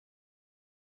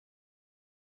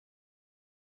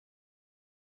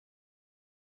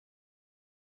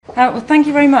Well, thank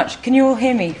you very much. Can you all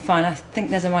hear me fine? I think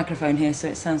there's a microphone here, so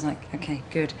it sounds like, okay,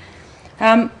 good.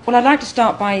 Well, I'd like to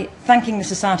start by thanking the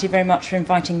Society very much for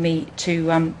inviting me to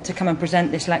come and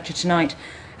present this lecture tonight,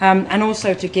 and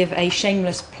also to give a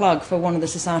shameless plug for one of the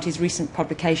Society's recent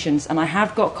publications. And I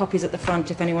have got copies at the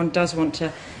front if anyone does want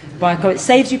to buy a copy. It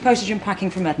saves you postage and packing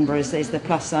from Edinburgh, is the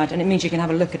plus side, and it means you can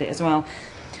have a look at it as well.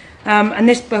 And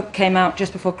this book came out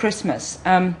just before Christmas.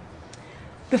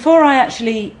 Before I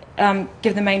actually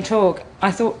give the main talk,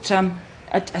 I thought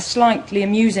a slightly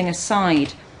amusing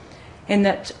aside in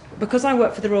that because I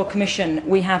work for the Royal Commission,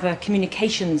 we have a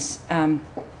communications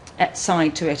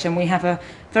side to it, and we have a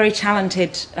very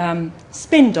talented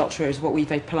spin doctor, is what we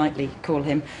very politely call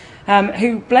him,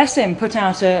 who, bless him, put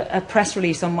out a press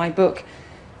release on my book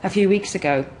a few weeks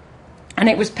ago, and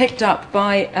it was picked up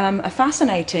by a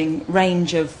fascinating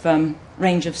range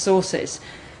of sources.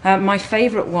 My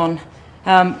favourite one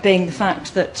being the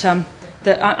fact that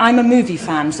I'm a movie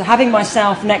fan, so having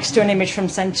myself next to an image from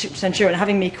Centurion,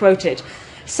 having me quoted.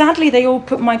 Sadly, they all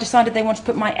decided they wanted to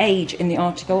put my age in the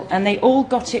article, and they all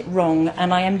got it wrong,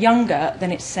 and I am younger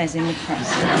than it says in the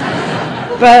press.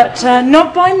 But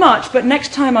not by much, but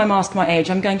next time I'm asked my age,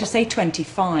 I'm going to say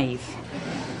 25.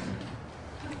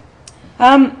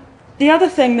 The other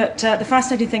thing the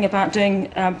fascinating thing about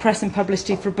doing press and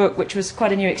publicity for a book, which was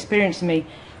quite a new experience for me,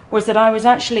 was that I was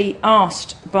actually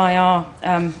asked by our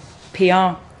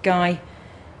PR guy,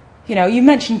 you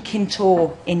mentioned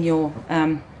Kintor in your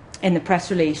in the press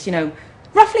release,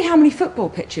 roughly how many football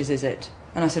pitches is it?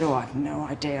 And I said, I have no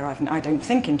idea. I don't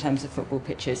think in terms of football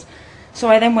pitches. So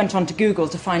I then went on to Google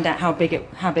to find out how big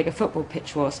a football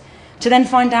pitch was, to then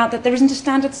find out that there isn't a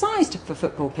standard size for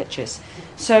football pitches.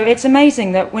 So it's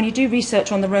amazing that when you do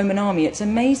research on the Roman army, it's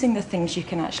amazing the things you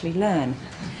can actually learn.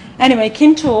 Anyway,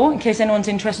 Kintor, in case anyone's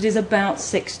interested, is about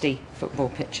 60 football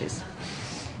pitches.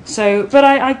 So, but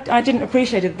I didn't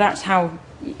appreciate it. That's how,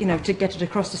 to get it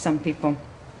across to some people.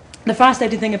 The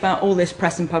fascinating thing about all this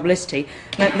press and publicity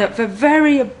meant that for a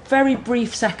very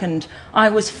brief second, I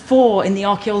was 4 in the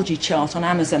Archaeology chart on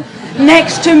Amazon,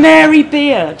 next to Mary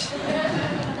Beard.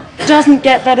 Doesn't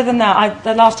get better than that.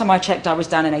 The last time I checked, I was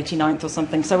down in 89th or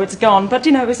something, so it's gone. But,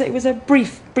 it was a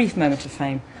brief moment of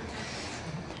fame.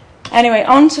 Anyway,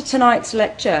 on to tonight's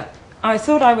lecture. I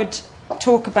thought I would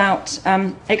talk about,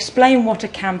 explain what a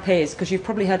camp is, because you've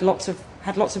probably had lots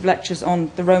of lectures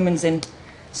on the Romans in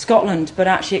Scotland, but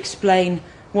actually explain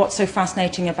what's so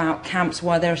fascinating about camps,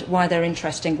 why they're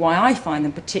interesting, why I find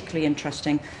them particularly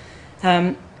interesting,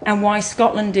 and why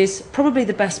Scotland is probably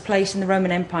the best place in the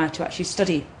Roman Empire to actually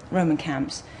study Roman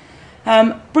camps.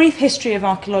 Brief history of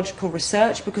archaeological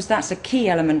research, because that's a key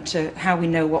element to how we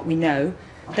know what we know.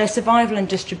 Their survival and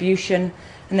distribution,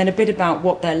 and then a bit about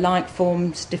what they're like,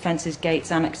 forms, defences,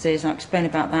 gates, annexes. I'll explain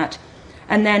about that.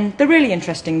 And then the really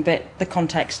interesting bit, the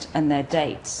context and their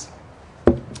dates.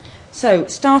 So,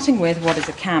 starting with what is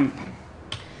a camp?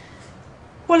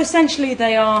 Well, essentially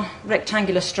they are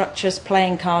rectangular structures,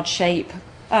 playing card shape.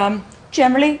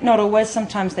 Generally, not always.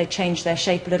 Sometimes they change their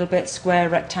shape a little bit, square,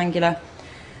 rectangular.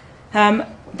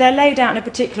 They're laid out in a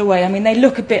particular way. I mean, they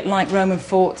look a bit like Roman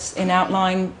forts in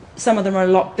outline. Some of them are a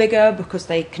lot bigger because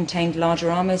they contained larger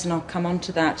armies, and I'll come on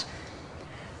to that.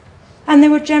 And they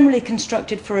were generally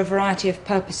constructed for a variety of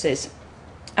purposes.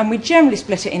 And we generally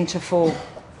split it into 4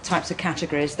 types of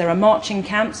categories. There are marching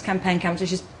camps, campaign camps,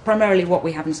 which is primarily what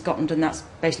we have in Scotland, and that's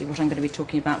basically what I'm going to be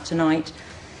talking about tonight.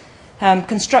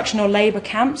 Construction or labour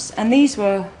camps, and these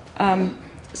were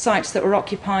sites that were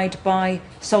occupied by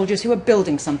soldiers who were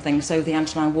building something, so the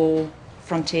Antonine Wall,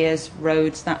 frontiers,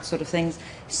 roads, that sort of things.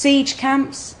 Siege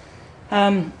camps,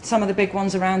 some of the big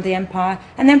ones around the empire,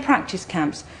 and then practice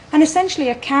camps. And essentially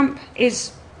a camp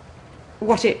is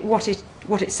what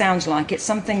it sounds like. It's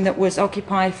something that was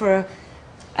occupied for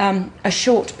a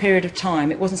short period of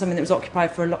time. It wasn't something that was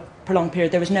occupied for a prolonged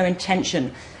period. There was no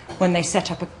intention when they set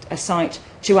up a site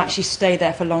to actually stay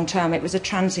there for long term. It was a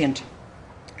transient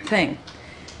thing.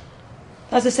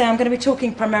 As I say, I'm going to be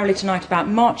talking primarily tonight about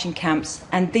marching camps,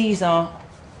 and these are,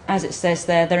 as it says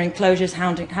there, they're enclosures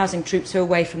housing troops who are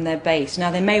away from their base. Now,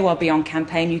 they may well be on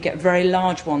campaign. You get very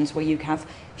large ones where you have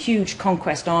huge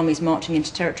conquest armies marching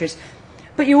into territories,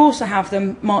 but you also have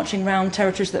them marching around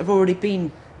territories that have already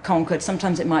been conquered.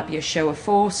 Sometimes it might be a show of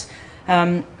force.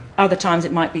 Other times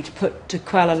it might be to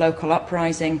quell a local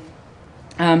uprising.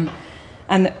 Or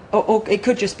it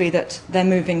could just be that they're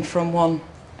moving from one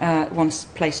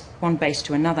base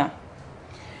to another.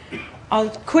 I'll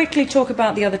quickly talk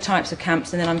about the other types of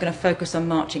camps, and then I'm going to focus on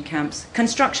marching camps.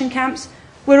 Construction camps.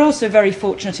 We're also very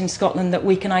fortunate in Scotland that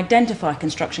we can identify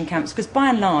construction camps, because by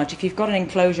and large, if you've got an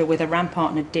enclosure with a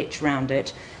rampart and a ditch around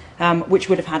it, which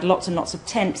would have had lots and lots of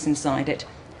tents inside it.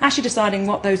 Actually deciding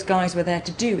what those guys were there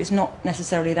to do is not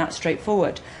necessarily that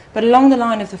straightforward. But along the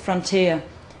line of the frontier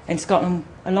in Scotland,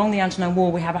 along the Antonine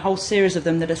Wall, we have a whole series of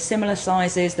them that are similar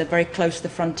sizes. They're very close to the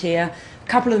frontier. A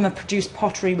couple of them have produced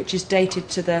pottery which is dated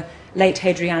to the late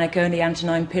Hadrianic, early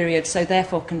Antonine period, so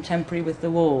therefore contemporary with the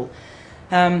wall.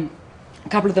 A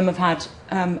couple of them have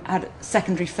had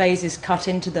secondary phases cut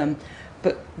into them,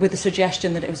 but with the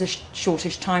suggestion that it was a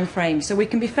shortish time frame. So we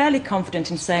can be fairly confident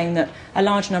in saying that a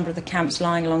large number of the camps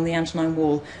lying along the Antonine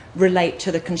Wall relate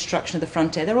to the construction of the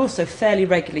frontier. They're also fairly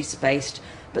regularly spaced,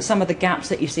 but some of the gaps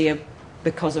that you see are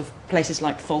because of places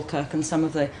like Falkirk and some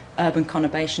of the urban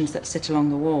conurbations that sit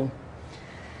along the wall.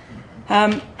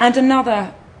 And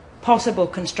another possible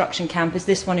construction camp is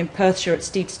this one in Perthshire at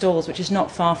Steed Stalls, which is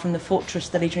not far from the fortress,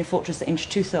 the legionary fortress at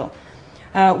Inchtuthil,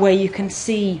 where you can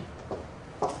see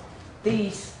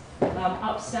these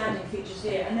upstanding features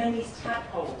here, and then these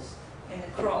tadpoles in the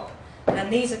crop.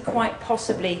 And these are quite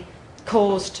possibly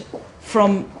caused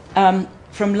from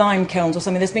lime kilns or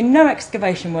something. There's been no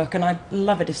excavation work, and I'd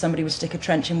love it if somebody would stick a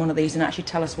trench in one of these and actually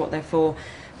tell us what they're for.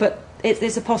 But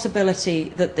there's a possibility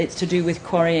that it's to do with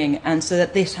quarrying, and so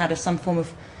that this had some form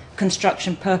of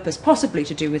construction purpose, possibly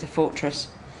to do with a fortress.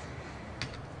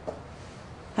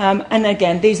 And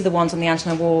again, these are the ones on the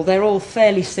Antonine Wall. They're all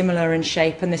fairly similar in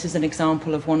shape, and this is an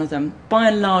example of one of them. By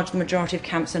and large, the majority of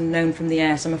camps are known from the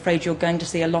air, so I'm afraid you're going to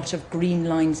see a lot of green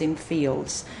lines in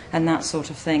fields and that sort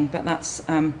of thing, but that's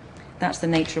the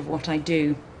nature of what I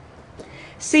do.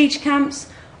 Siege camps,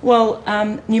 well,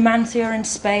 Numancia in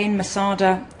Spain,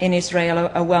 Masada in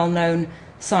Israel are well-known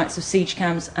sites of siege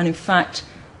camps, and in fact,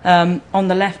 on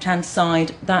the left-hand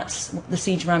side, that's the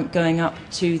siege ramp going up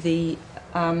to the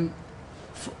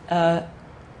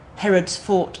Herod's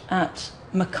fort at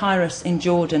Machaerus in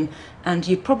Jordan, and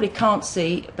you probably can't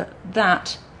see, but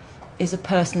that is a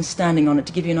person standing on it,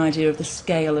 to give you an idea of the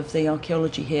scale of the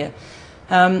archaeology here.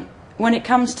 When it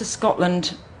comes to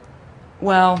Scotland,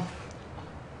 well,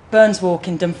 Burns Walk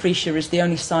in Dumfriesshire is the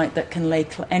only site that can lay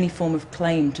any form of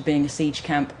claim to being a siege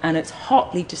camp, and it's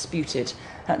hotly disputed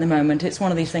at the moment. It's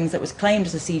one of these things that was claimed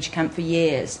as a siege camp for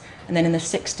years, and then in the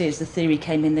 60s the theory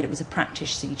came in that it was a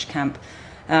practice siege camp.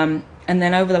 And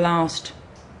then over the last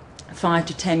 5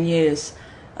 to 10 years,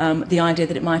 the idea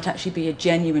that it might actually be a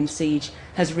genuine siege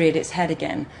has reared its head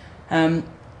again. And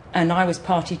I was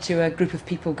party to a group of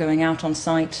people going out on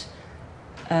site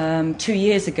 2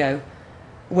 years ago,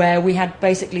 where we had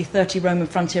basically 30 Roman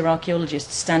frontier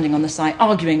archaeologists standing on the site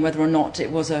arguing whether or not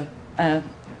it was a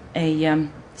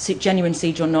genuine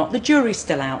siege or not. The jury's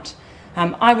still out.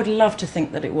 I would love to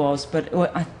think that it was, but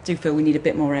I do feel we need a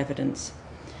bit more evidence.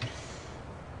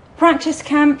 Practice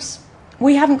camps,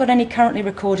 we haven't got any currently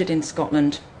recorded in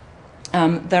Scotland.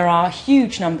 There are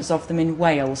huge numbers of them in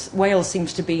Wales. Wales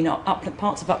seems to be,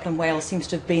 parts of upland Wales seems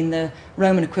to have been the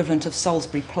Roman equivalent of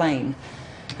Salisbury Plain.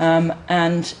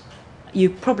 And you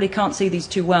probably can't see these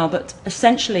too well, but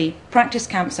essentially practice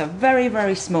camps are very,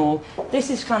 very small.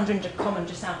 This is Llandrindod Common,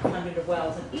 just south of Llandrindod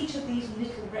Wells, and each of these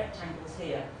little rectangles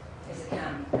here is a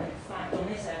camp. And in fact, on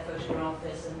this air photograph,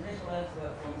 there's some little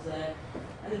earthwork ones there.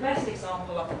 And the best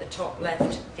example up at the top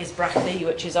left is Brackley,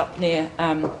 which is up near,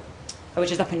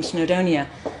 which is up in Snowdonia.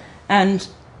 And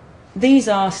these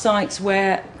are sites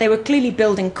where they were clearly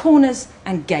building corners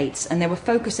and gates, and they were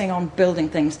focusing on building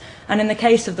things. And in the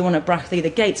case of the one at Brackley, the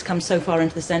gates come so far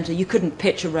into the centre, you couldn't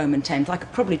pitch a Roman tent. I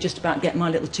could probably just about get my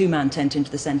little two-man tent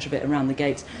into the centre of it around the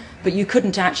gates, but you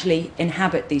couldn't actually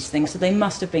inhabit these things, so they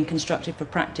must have been constructed for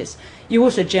practice. You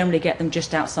also generally get them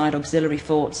just outside auxiliary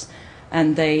forts,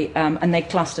 and they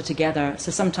cluster together.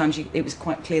 So sometimes it was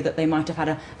quite clear that they might have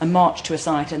had a march to a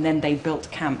site, and then they built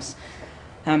camps.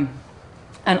 And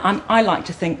I like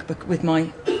to think, with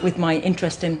my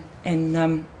interest in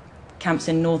camps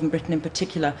in northern Britain in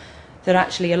particular, that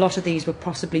actually a lot of these were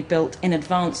possibly built in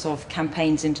advance of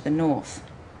campaigns into the north.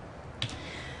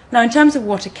 Now, in terms of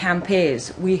what a camp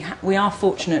is, we are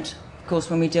fortunate, of course,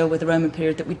 when we deal with the Roman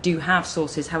period, that we do have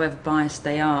sources, however biased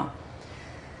they are.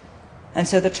 And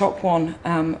so the top one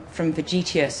from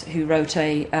Vegetius, who wrote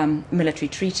a military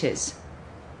treatise,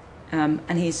 and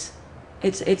it's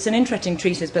an interesting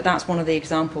treatise, but that's one of the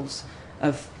examples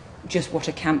of just what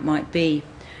a camp might be.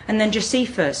 And then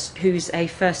Josephus, who's a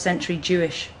first century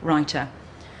Jewish writer,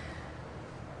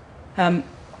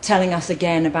 telling us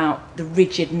again about the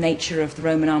rigid nature of the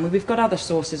Roman army. We've got other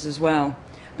sources as well.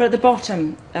 But at the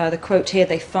bottom, the quote here,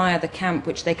 they fire the camp,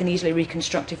 which they can easily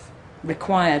reconstruct if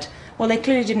required. Well, they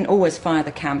clearly didn't always fire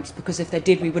the camps, because if they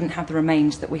did, we wouldn't have the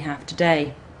remains that we have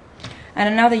today. And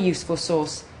another useful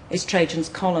source is Trajan's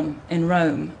column in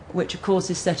Rome, which of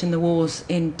course is set in the wars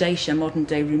in Dacia,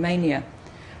 modern-day Romania.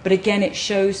 But again, it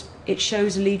shows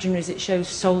legionaries, it shows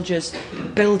soldiers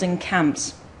building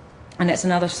camps, and it's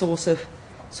another source of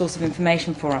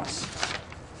information for us.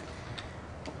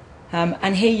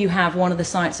 And here you have one of the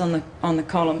sites on the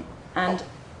column, and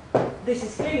this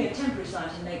is clearly a temporary site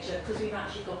in nature because we've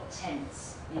actually got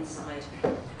tents inside.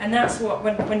 And that's what,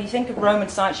 when you think of Roman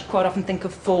sites, you quite often think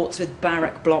of forts with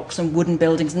barrack blocks and wooden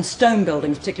buildings and stone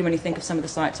buildings, particularly when you think of some of the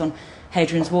sites on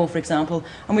Hadrian's Wall, for example.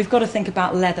 And we've got to think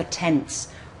about leather tents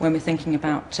when we're thinking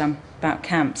about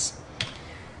camps.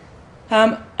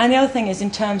 And the other thing is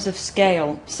in terms of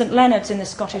scale. St Leonard's in the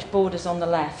Scottish borders on the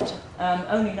left,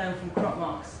 only known from crop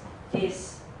marks,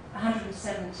 is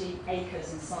 170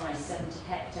 acres in size, 70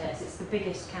 hectares. It's the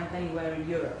biggest camp anywhere in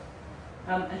Europe.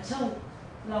 Until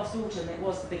last autumn, it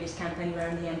was the biggest camp anywhere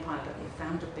in the empire, but they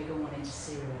found a bigger one in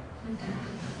Syria.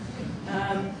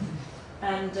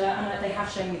 And they have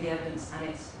shown me the evidence, and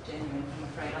it's genuine, I'm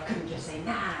afraid. I couldn't just say,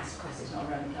 nah, of course it's not a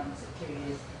Roman camp, it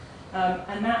clearly is.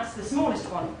 And that's the smallest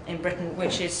one in Britain,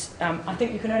 which is, I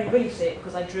think you can only really see it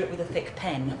because I drew it with a thick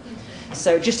pen.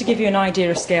 So just to give you an idea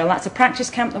of scale, that's a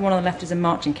practice camp, the one on the left is a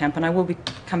marching camp, and I will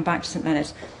come back to St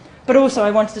Leonard's. But also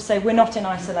I wanted to say we're not in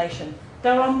isolation.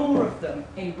 There are more of them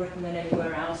in Britain than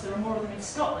anywhere else. There are more of them in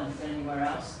Scotland than anywhere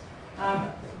else.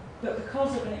 But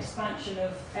because of an expansion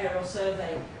of aerial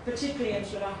survey, particularly in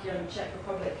Slovakia and the Czech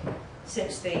Republic,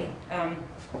 since the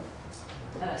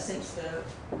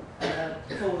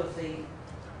fall of the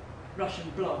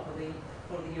Russian bloc, or the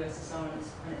fall of the USSR and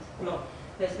its bloc,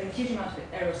 there's been a huge amount of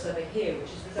aerial survey here, which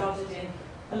has resulted in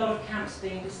a lot of camps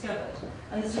being discovered.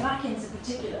 And the Slovakians in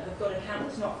particular have got a camp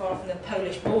that's not far from the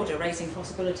Polish border, raising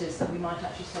possibilities that we might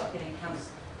actually start getting camps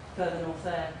further north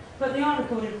there. But they are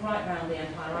recorded right around the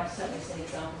empire. I've certainly seen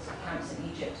examples of camps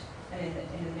in Egypt and in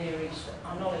the Near East.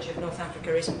 Our knowledge of North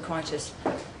Africa isn't quite as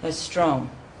strong.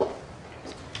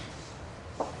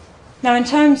 Now, in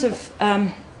terms of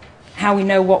how we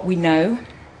know what we know,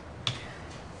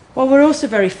 well, we're also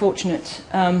very fortunate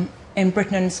in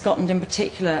Britain and Scotland in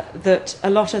particular that a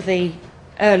lot of the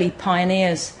early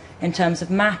pioneers in terms of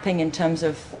mapping, in terms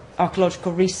of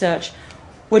archaeological research,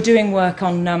 were doing work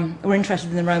on, were interested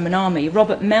in the Roman army.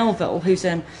 Robert Melville, who's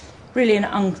really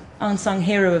an unsung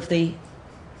hero of the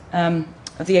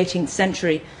 18th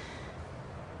century,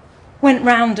 went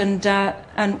round and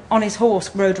on his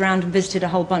horse rode round and visited a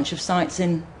whole bunch of sites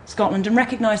in Scotland and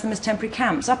recognised them as temporary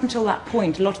camps. Up until that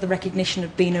point, a lot of the recognition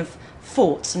had been of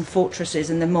forts and fortresses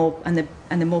and the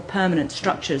more permanent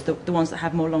structures, the ones that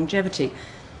have more longevity.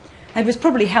 And it was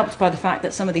probably helped by the fact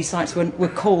that some of these sites were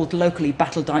called locally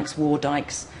battle dykes, war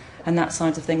dykes, and that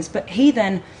side of things. But he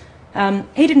then,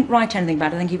 he didn't write anything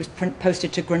about it. I think he was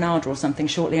posted to Granada or something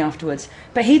shortly afterwards.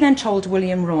 But he then told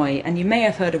William Roy, and you may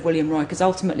have heard of William Roy because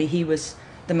ultimately he was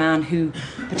the man who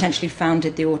potentially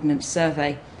founded the Ordnance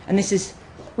Survey. And this is,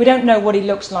 we don't know what he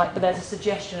looks like, but there's a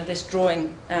suggestion of this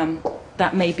drawing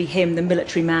that may be him, the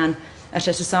military man, at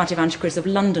a Society of Antiquaries of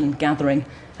London gathering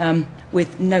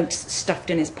with notes stuffed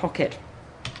in his pocket.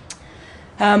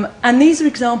 And these are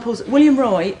examples. William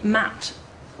Roy mapped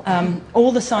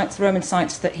all the sites, Roman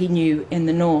sites that he knew in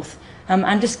the north,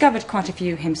 and discovered quite a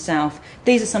few himself.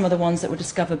 These are some of the ones that were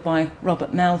discovered by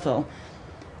Robert Melville.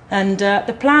 And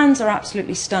the plans are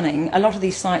absolutely stunning. A lot of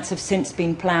these sites have since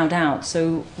been ploughed out,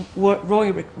 so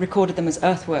Roy recorded them as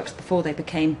earthworks before they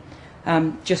became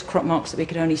just crop marks that we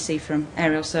could only see from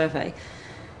aerial survey.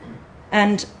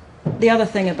 And the other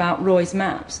thing about Roy's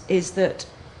maps is that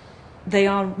they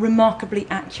are remarkably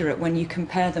accurate when you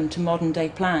compare them to modern day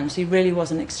plans. He really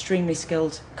was an extremely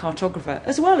skilled cartographer,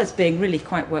 as well as being really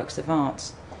quite works of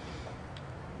art.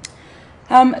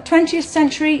 20th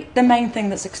century, the main thing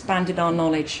that's expanded our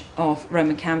knowledge of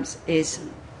Roman camps is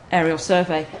aerial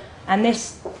survey. And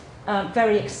this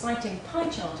very exciting pie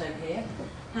chart over here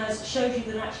shows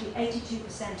you that actually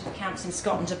 82% of camps in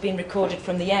Scotland have been recorded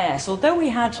from the air. So although we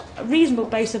had a reasonable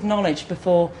base of knowledge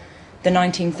before the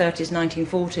 1930s,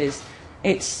 1940s,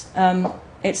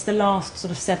 it's the last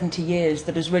sort of 70 years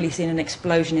that has really seen an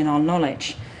explosion in our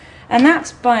knowledge. And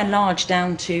that's by and large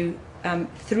down to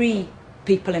three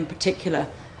people in particular.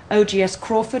 O.G.S.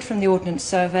 Crawford from the Ordnance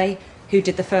Survey, who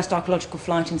did the first archaeological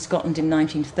flight in Scotland in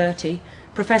 1930,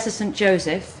 Professor St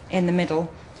Joseph in the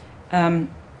middle,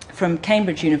 from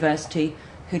Cambridge University,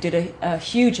 who did a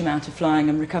huge amount of flying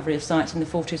and recovery of sites in the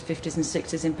 40s, 50s and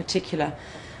 60s in particular.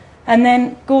 And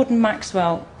then Gordon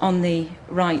Maxwell on the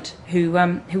right, who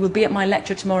will be at my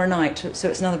lecture tomorrow night, so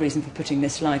it's another reason for putting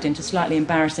this slide in, to slightly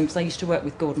embarrass him, because I used to work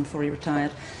with Gordon before he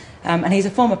retired. And he's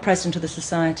a former president of the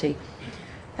Society.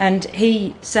 And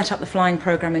he set up the flying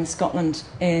programme in Scotland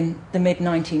in the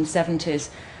mid-1970s.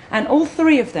 And all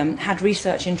three of them had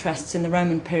research interests in the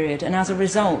Roman period, and as a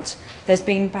result, there's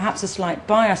been perhaps a slight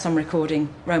bias on recording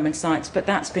Roman sites, but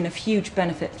that's been of huge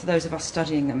benefit to those of us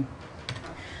studying them.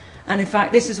 And in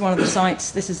fact, this is one of the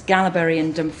sites, this is Gallowbury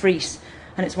in Dumfries,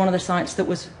 and it's one of the sites that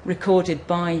was recorded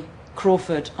by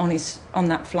Crawford on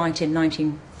that flight in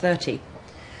 1930.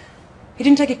 He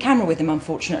didn't take a camera with him,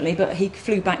 unfortunately, but he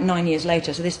flew back 9 years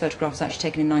later, so this photograph was actually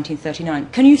taken in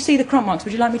 1939. Can you see the crop marks?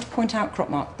 Would you like me to point out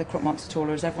the crop marks at all,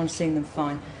 or is everyone seeing them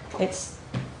fine? It's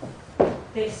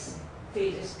this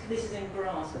is in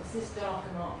grass, it's this darker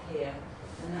mark here,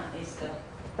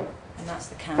 and that's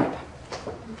the camp.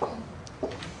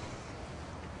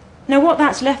 Now, what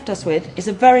that's left us with is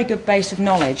a very good base of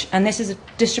knowledge, and this is a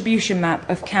distribution map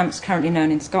of camps currently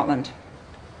known in Scotland.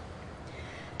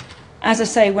 As I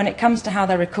say, when it comes to how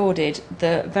they're recorded,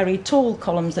 the very tall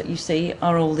columns that you see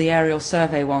are all the aerial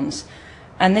survey ones.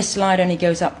 And this slide only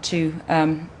goes up to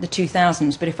the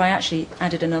 2000s, but if I actually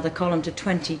added another column to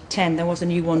 2010, there was a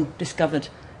new one discovered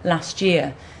last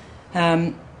year,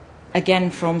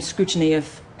 again from scrutiny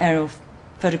of aerial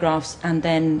photographs and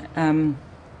then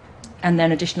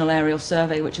additional aerial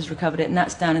survey, which has recovered it, and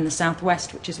that's down in the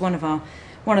southwest, which is one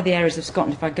of the areas of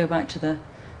Scotland. If I go back to the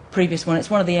previous one, it's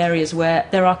one of the areas where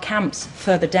there are camps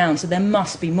further down, so there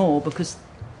must be more because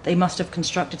they must have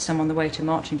constructed some on the way to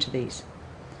marching to these.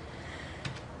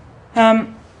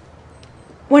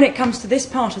 When it comes to this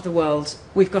part of the world,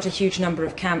 we've got a huge number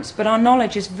of camps, but our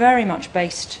knowledge is very much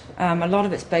based, a lot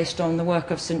of it's based on the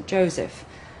work of St. Joseph,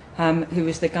 who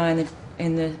was the guy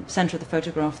in the centre of the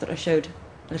photograph that I showed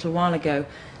a little while ago.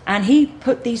 And he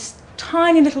put these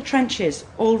tiny little trenches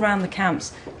all around the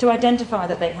camps to identify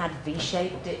that they had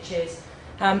V-shaped ditches.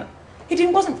 He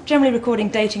wasn't generally recording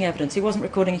dating evidence, he wasn't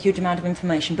recording a huge amount of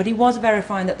information, but he was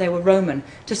verifying that they were Roman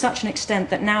to such an extent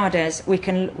that nowadays we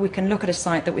can look at a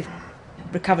site that we've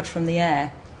recovered from the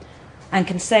air and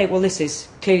can say, well, this is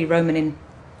clearly Roman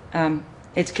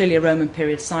it's clearly a Roman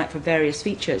period site for various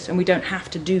features, and we don't have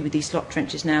to do these slot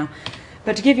trenches now.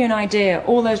 But to give you an idea,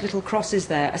 all those little crosses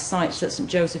there are sites that St.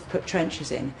 Joseph put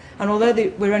trenches in. And although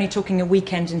we're only talking a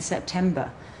weekend in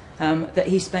September that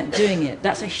he spent doing it,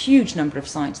 that's a huge number of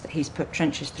sites that he's put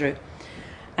trenches through.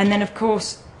 And then, of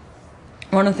course,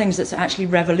 one of the things that's actually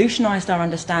revolutionised our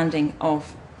understanding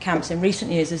of camps in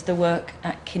recent years is the work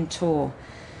at Kintore.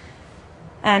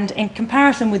 And in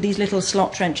comparison with these little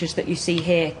slot trenches that you see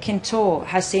here, Kintore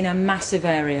has seen a massive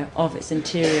area of its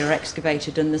interior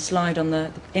excavated, and the slide on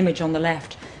the image on the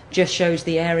left just shows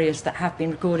the areas that have been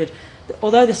recorded.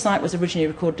 Although the site was originally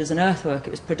recorded as an earthwork,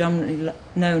 it was predominantly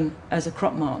known as a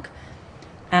crop mark.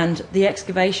 And the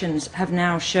excavations have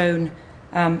now shown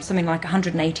something like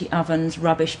 180 ovens,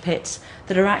 rubbish pits,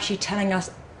 that are actually telling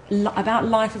us about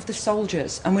life of the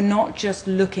soldiers. And we're not just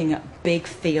looking at big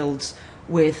fields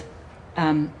with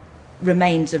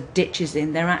remains of ditches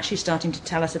in. They're actually starting to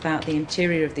tell us about the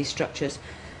interior of these structures.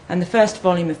 And the first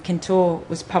volume of Kintore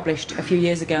was published a few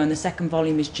years ago, and the second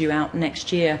volume is due out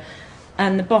next year.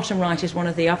 And the bottom right is one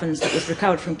of the ovens that was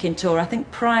recovered from Kintore. I think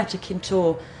prior to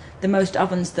Kintore, the most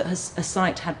ovens that a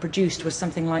site had produced was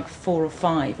something like 4 or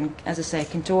 5. And as I say,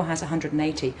 Kintore has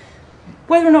 180.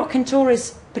 Whether or not Kintore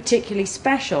is particularly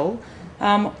special,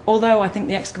 although I think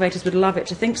the excavators would love it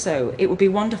to think so, it would be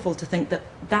wonderful to think that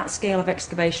that scale of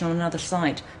excavation on another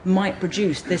site might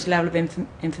produce this level of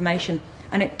information,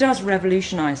 and it does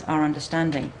revolutionise our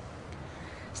understanding.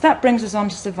 So that brings us on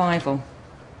to survival.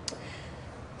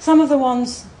 Some of the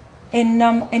ones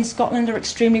in Scotland are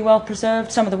extremely well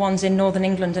preserved, some of the ones in northern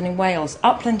England and in Wales.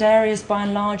 Upland areas, by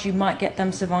and large, you might get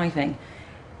them surviving.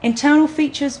 Internal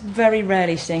features, very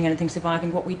rarely seeing anything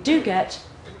surviving. What we do get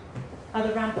are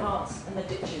the ramparts and the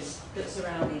ditches that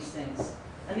surround these things.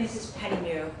 And this is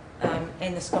Pennymuir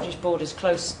in the Scottish borders,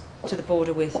 close to the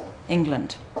border with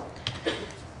England.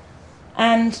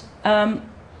 And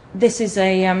this is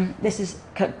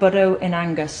Kirkbuddow in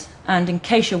Angus. And in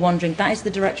case you're wondering, that is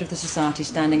the director of the society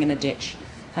standing in a ditch.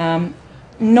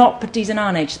 He's an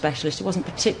Iron Age specialist. He wasn't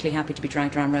particularly happy to be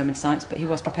dragged around Roman sites, but he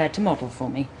was prepared to model for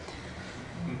me.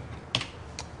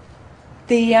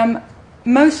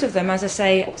 Most of them, as I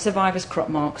say, survive as crop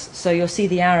marks. So you'll see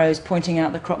the arrows pointing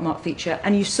out the crop mark feature.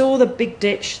 And you saw the big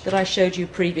ditch that I showed you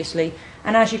previously.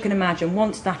 And as you can imagine,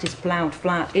 once that is ploughed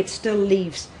flat, it still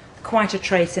leaves quite a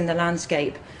trace in the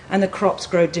landscape. And the crops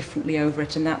grow differently over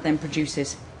it. And that then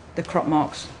produces the crop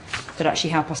marks that actually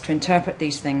help us to interpret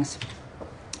these things.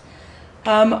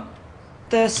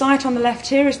 The site on the left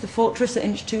here is the fortress at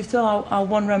Inchtoothill, our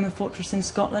one Roman fortress in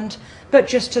Scotland. But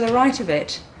just to the right of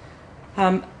it,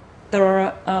 there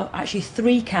are actually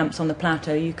 3 camps on the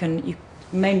plateau. You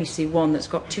mainly see one that's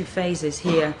got 2 phases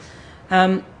here.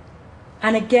 And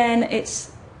again,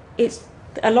 it's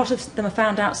a lot of them are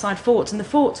found outside forts, and the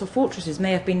forts or fortresses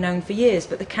may have been known for years,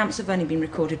 but the camps have only been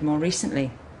recorded more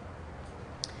recently.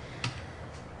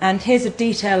 And here's a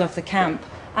detail of the camp.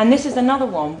 And this is another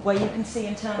one where you can see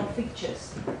internal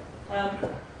features.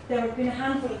 There have been a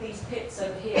handful of these pits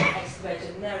over here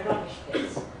excavated, and they're rubbish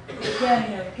pits. But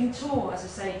again, you know, Kintor, as I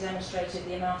say, demonstrated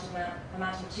the amount of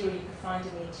material you could find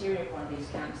in the interior of one of these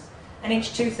camps. And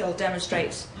Inch Toothhill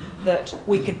demonstrates that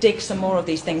we could dig some more of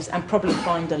these things and probably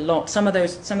find a lot. Some of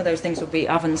those things will be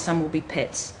ovens, some will be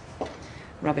pits,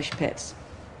 rubbish pits.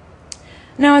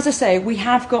 Now, as I say, we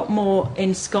have got more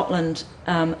in Scotland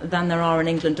than there are in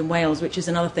England and Wales, which is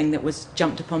another thing that was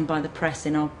jumped upon by the press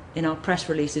in our press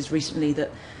releases recently, that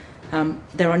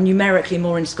there are numerically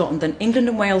more in Scotland than England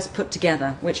and Wales put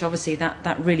together, which obviously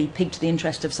that really piqued the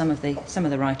interest of some of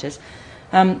the writers.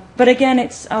 But again,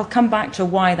 I'll come back to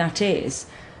why that is,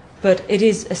 but it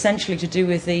is essentially to do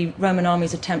with the Roman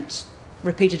army's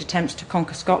repeated attempts to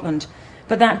conquer Scotland.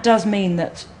 But that does mean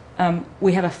that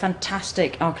we have a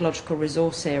fantastic archaeological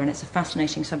resource here, and it's a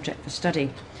fascinating subject for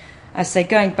study. As I say,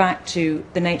 going back to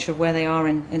the nature of where they are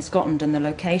in Scotland and the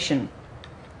location.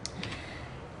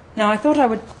 Now, I thought I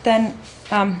would then,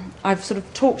 I've sort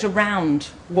of talked around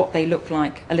what they look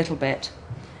like a little bit,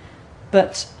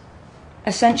 but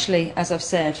essentially, as I've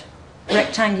said,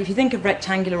 if you think of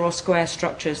rectangular or square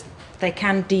structures, they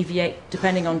can deviate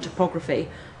depending on topography,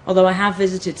 although I have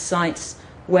visited sites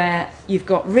where you've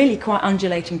got really quite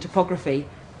undulating topography,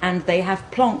 and they have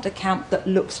plonked a camp that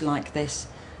looks like this.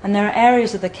 And there are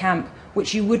areas of the camp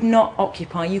which you would not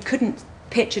occupy. You couldn't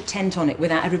pitch a tent on it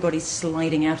without everybody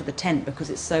sliding out of the tent because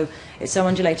it's so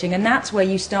undulating. And that's where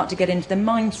you start to get into the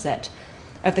mindset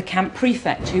of the camp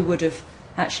prefect, who would have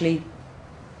actually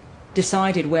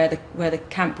decided where the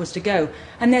camp was to go.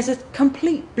 And there's a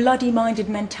complete bloody-minded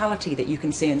mentality that you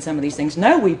can see in some of these things.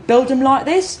 No, we build them like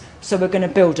this, so we're going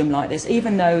to build them like this,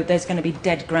 even though there's going to be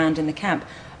dead ground in the camp.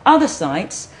 Other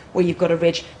sites where you've got a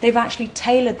ridge, they've actually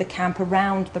tailored the camp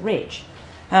around the ridge,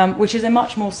 which is a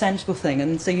much more sensible thing.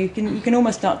 And so you can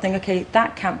almost start thinking, okay,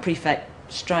 that camp prefect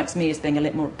strikes me as being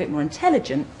a bit more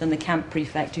intelligent than the camp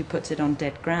prefect who puts it on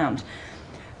dead ground.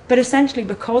 But essentially,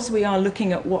 because we are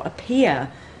looking at what appear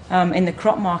in the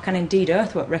crop mark and indeed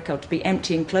earthwork record to be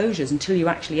empty enclosures until you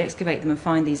actually excavate them and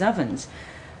find these ovens,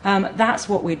 that's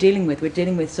what we're dealing with. We're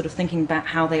dealing with sort of thinking about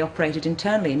how they operated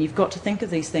internally, and you've got to think of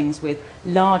these things with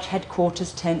large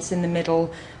headquarters tents in the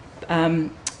middle,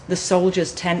 the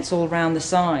soldiers' tents all round the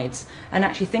sides, and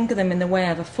actually think of them in the way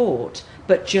of a fort,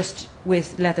 but just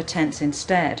with leather tents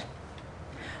instead.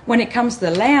 When it comes to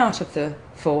the layout of the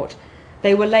fort,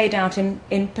 they were laid out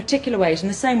in particular ways, in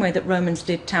the same way that Romans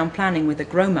did town planning with a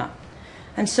groma.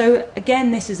 And so, again,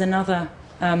 this is another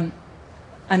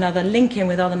link in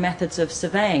with other methods of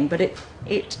surveying, but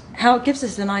it gives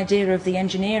us an idea of the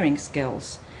engineering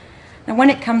skills. Now,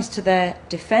 when it comes to their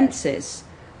defences,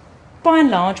 by and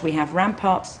large, we have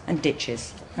ramparts and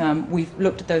ditches. We've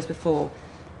looked at those before.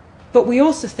 But we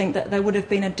also think that there would have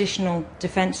been additional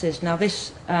defences. Now,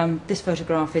 this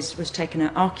photograph was taken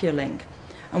at Archaeology.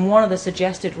 And one of the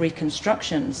suggested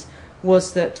reconstructions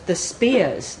was that the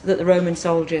spears that the Roman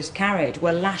soldiers carried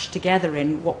were lashed together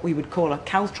in what we would call a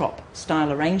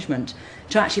caltrop-style arrangement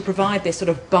to actually provide this sort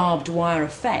of barbed wire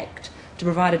effect to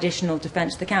provide additional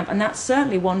defence to the camp. And that's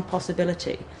certainly one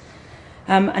possibility.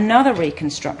 Another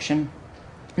reconstruction,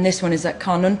 and this one is at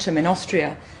Carnuntum in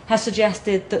Austria, has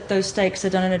suggested that those stakes are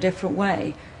done in a different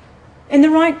way. In the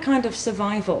right kind of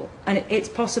survival, and it's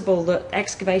possible that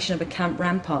excavation of a camp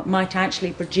rampart might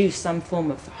actually produce some form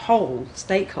of hole,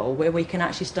 stake hole, where we can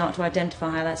actually start to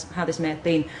identify how this may have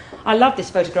been. I love this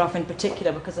photograph in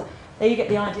particular because there you get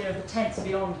the idea of the tents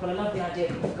beyond, but I love the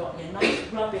idea that you've got your nice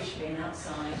rubbish bin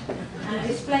outside and a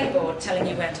display board telling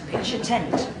you where to pitch your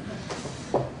tent.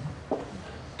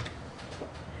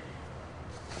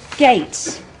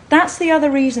 Gates. That's the other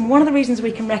reason, one of the reasons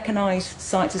we can recognise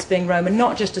sites as being Roman,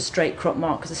 not just a straight crop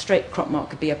mark, because a straight crop mark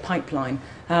could be a pipeline.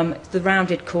 The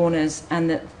rounded corners and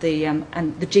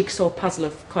the jigsaw puzzle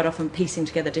of quite often piecing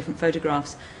together different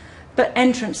photographs. But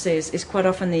entrances is quite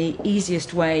often the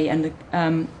easiest way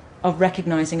of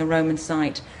recognising a Roman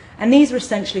site. And these are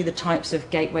essentially the types of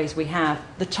gateways we have.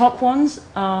 The top ones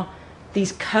are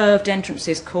these curved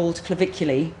entrances called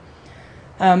claviculae,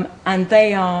 and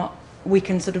we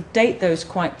can sort of date those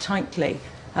quite tightly.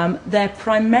 They're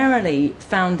primarily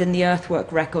found in the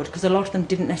earthwork record because a lot of them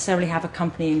didn't necessarily have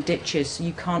accompanying ditches, so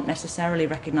you can't necessarily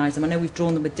recognise them. I know we've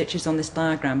drawn them with ditches on this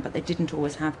diagram, but they didn't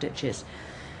always have ditches.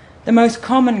 The most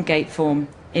common gate form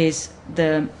is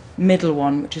the middle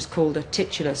one, which is called a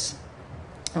titulus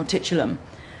or titulum.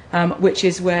 which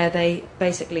is where they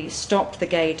basically stopped the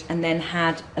gate and then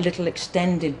had a little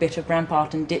extended bit of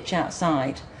rampart and ditch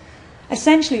outside.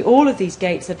 Essentially, all of these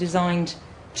gates are designed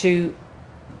to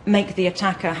make the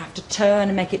attacker have to turn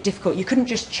and make it difficult. You couldn't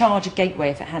just charge a gateway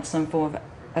if it had some form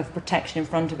of protection in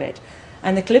front of it.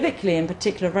 And the claviculae in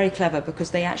particular are very clever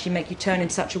because they actually make you turn in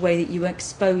such a way that you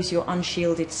expose your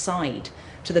unshielded side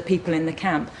to the people in the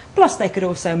camp. Plus, they could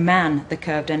also man the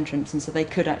curved entrance, and so they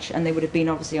could actually, and they would have been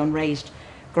obviously on raised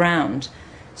ground,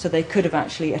 so they could have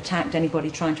actually attacked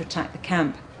anybody trying to attack the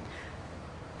camp.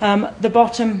 The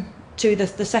bottom two,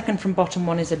 the second from bottom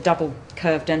one is a double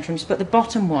curved entrance, but the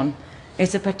bottom one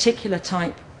is a particular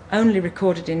type only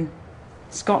recorded in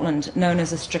Scotland, known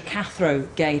as a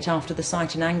Stracathro gate, after the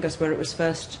site in Angus where it was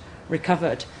first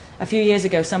recovered. A few years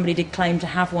ago somebody did claim to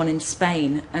have one in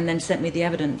Spain and then sent me the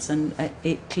evidence, and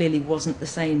it clearly wasn't the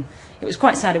same. It was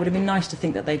quite sad. It would have been nice to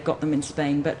think that they'd got them in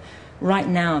Spain, but right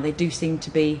now they do seem to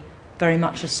be very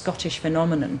much a Scottish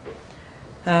phenomenon.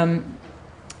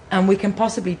 And we can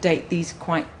possibly date these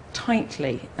quite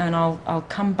tightly, and I'll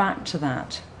come back to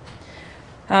that.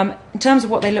 In terms of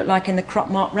what they look like in the crop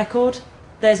mark record,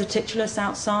 there's a titulus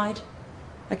outside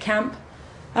a camp.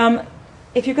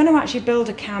 If you're going to actually build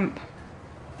a camp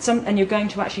and you're going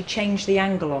to actually change the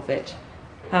angle of it,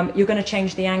 you're going to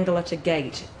change the angle at a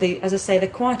gate. As I say, they're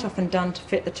quite often done to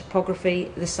fit the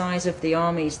topography, the size of the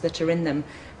armies that are in them,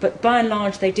 but by and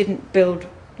large they didn't build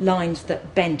lines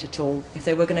that bent at all. If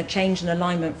they were going to change an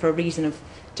alignment for a reason of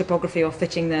topography or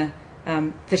fitting the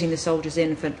soldiers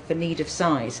in for need of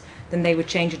size, then they would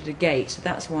change it at a gate. So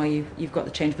that's why you've got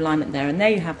the change of alignment there. And there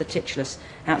you have the titulus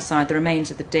outside, the remains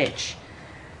of the ditch.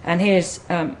 And here's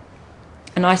a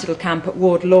nice little camp at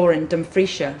Ward Law in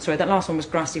Dumfriesshire. Sorry, that last one was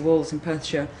Grassy Walls in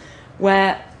Perthshire,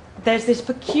 where there's this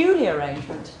peculiar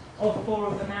arrangement of 4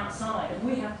 of them outside, and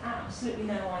we have absolutely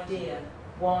no idea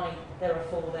why there are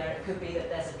 4 there. It could be that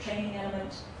there's a training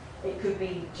element. It could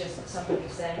be just that somebody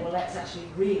saying, well, let's actually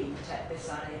really protect this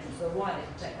side of the entrance. Well, why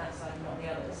they protect that side and not the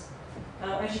others?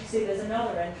 As you can see, there's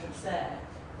another entrance there,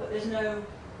 but there's no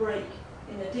break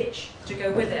in the ditch to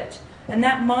go with it. And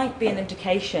that might be an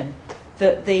indication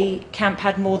that the camp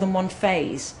had more than one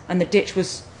phase, and the ditch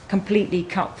was completely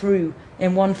cut through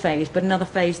in one phase, but another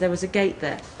phase there was a gate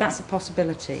there. That's a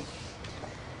possibility.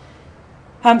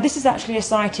 This is actually a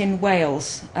site in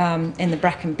Wales, in the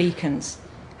Brecon Beacons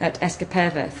at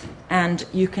Esgaperfydd, and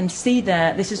you can see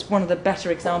there, this is one of the better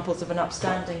examples of an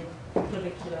upstanding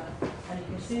clavicula, and you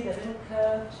can see the little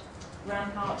curved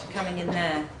rampart coming in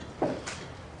there.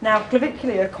 Now,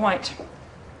 claviculae are quite,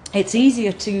 it's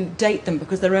easier to date them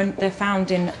because they're found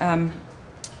in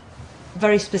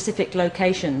very specific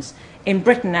locations in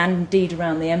Britain and indeed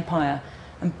around the empire,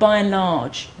 and by and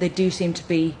large they do seem to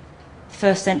be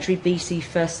 1st century BC,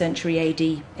 1st century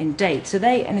AD in date. So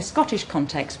they, in a Scottish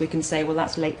context, we can say, well,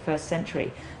 that's late 1st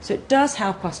century. So it does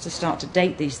help us to start to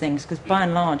date these things, because by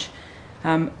and large,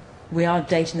 we are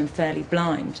dating them fairly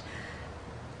blind.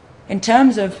 In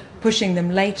terms of pushing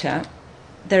them later,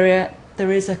 there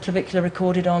is a clavicula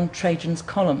recorded on Trajan's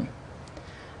column.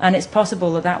 And it's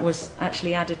possible that that was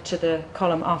actually added to the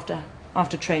column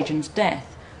after Trajan's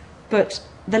death. But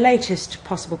the latest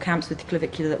possible camps with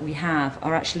clavicula that we have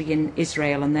are actually in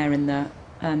Israel, and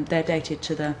they're dated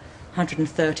to the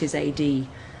 130s AD.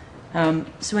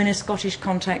 So in a Scottish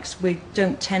context, we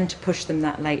don't tend to push them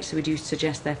that late, so we do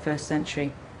suggest they're 1st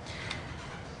century.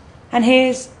 And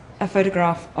here's a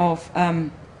photograph of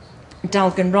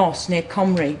Dalgan Ross near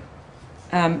Comrie.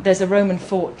 There's a Roman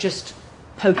fort just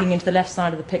poking into the left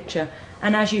side of the picture,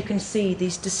 and as you can see,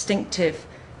 these distinctive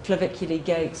claviculae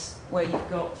gates where you've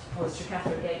got, or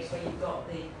Stracathro gates where you've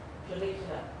got the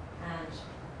clavicula and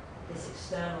this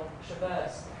external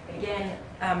traverse. Again,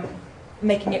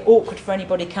 making it awkward for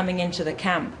anybody coming into the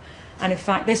camp. And in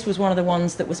fact, this was one of the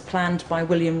ones that was planned by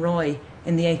William Roy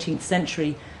in the 18th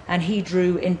century, and he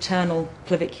drew internal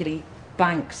claviculae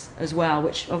banks as well,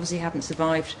 which obviously haven't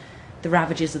survived the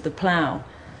ravages of the plough.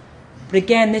 But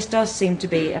again, this does seem to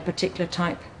be a particular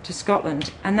type to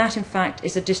Scotland, and that in fact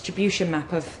is a distribution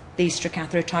map of these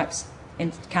Stracathro types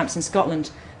in camps in Scotland.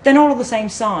 They're not all the same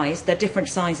size, they're different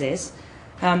sizes,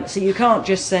 so you can't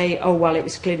just say, oh well, it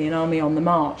was clearly an army on the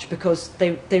march, because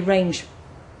they range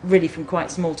really from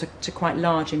quite small to quite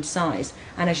large in size,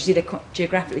 and as you see, they're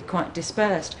geographically quite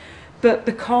dispersed. But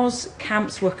because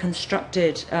camps were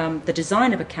constructed, the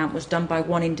design of a camp was done by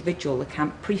one individual, the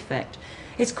camp prefect,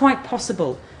 it's quite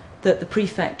possible that the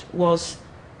prefect was,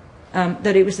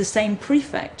 that it was the same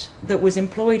prefect that was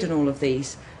employed in all of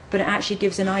these, but it actually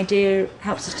gives an idea,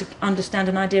 helps us to understand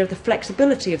an idea of the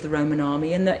flexibility of the Roman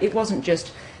army, and that it wasn't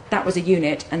just that was a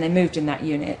unit and they moved in that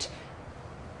unit.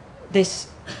 This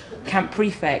camp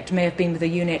prefect may have been with a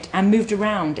unit and moved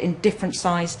around in different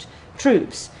sized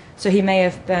troops. So he may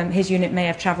have, his unit may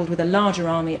have travelled with a larger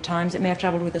army at times, it may have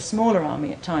travelled with a smaller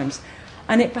army at times.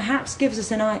 And it perhaps gives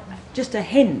us just a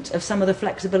hint of some of the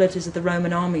flexibilities of the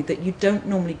Roman army that you don't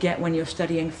normally get when you're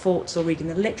studying forts or reading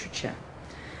the literature.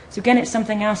 So again, it's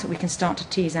something else that we can start to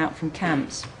tease out from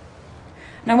camps.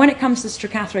 Now, when it comes to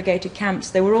Stracathra-gated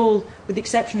camps, they were all, with the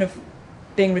exception of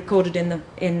being recorded in the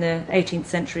 18th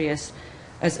century as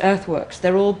earthworks,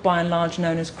 they're all by and large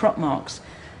known as crop marks,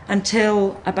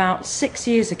 until about 6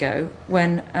 years ago,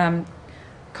 when a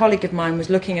colleague of mine was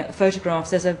looking at the photographs.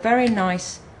 There's a very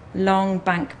nice long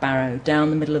bank barrow down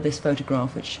the middle of this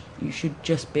photograph, which you should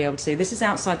just be able to see. This is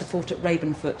outside the fort at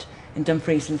Ravenfoot in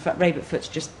Dumfries. In fact, Ravenfoot's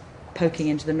just poking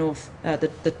into the north,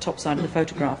 the top side of the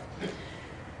photograph.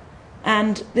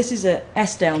 And this is at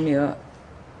Esdalemuir,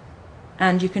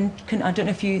 and you can I don't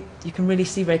know if you can really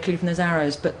see very clearly from those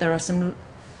arrows, but there are some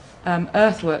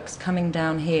earthworks coming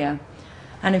down here.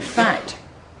 And in fact,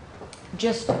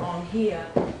 just on here,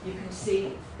 you can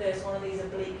see there's one of these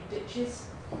oblique ditches,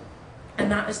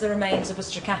 and that is the remains of a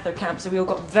Stracathra camp. So we all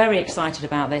got very excited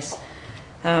about this,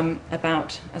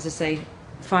 about, as I say,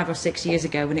 5 or 6 years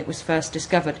ago when it was first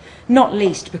discovered, not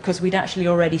least because we'd actually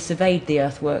already surveyed the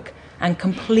earthwork and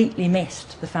completely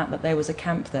missed the fact that there was a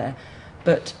camp there.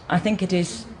 But I think it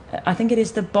is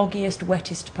the boggiest,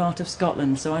 wettest part of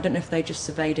Scotland, so I don't know if they just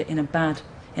surveyed it in a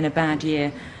bad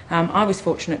year. I was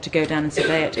fortunate to go down and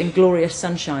survey it in glorious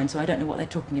sunshine, so I don't know what they're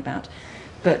talking about.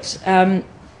 But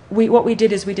what we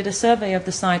did is we did a survey of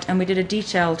the site, and we did a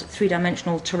detailed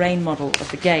three-dimensional terrain model of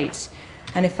the gates.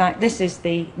 And in fact, this is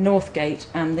the north gate,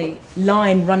 and the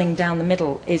line running down the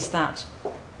middle is that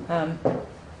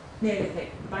Neolithic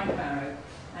bank barrow,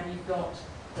 and you've got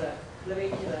the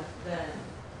clavicula there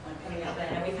and coming up there.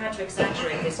 And we've had to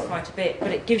exaggerate this quite a bit,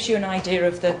 but it gives you an idea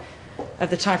of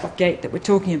the type of gate that we're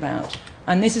talking about.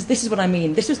 And this is what I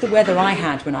mean. This was the weather I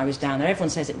had when I was down there. Everyone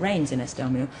says it rains in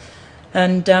Esdalemuir.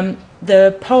 And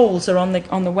the poles are on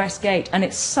the west gate, and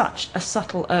it's such a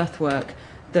subtle earthwork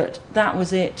that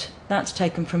was it. That's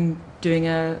taken from doing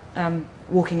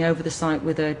walking over the site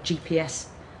with a GPS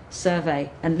survey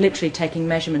and literally taking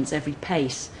measurements every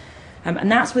pace.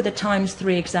 And that's with a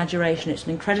 ×3 exaggeration. It's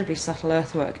an incredibly subtle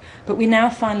earthwork. But we now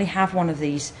finally have one of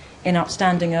these in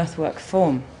upstanding earthwork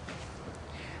form,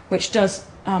 which does,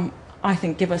 I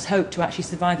think, give us hope to actually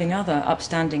surviving other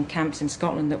upstanding camps in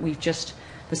Scotland that we've just,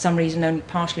 for some reason, only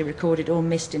partially recorded or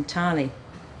missed entirely.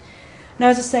 Now,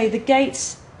 as I say, the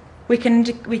gates,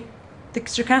 the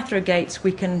Stracathra gates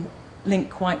we can link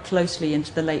quite closely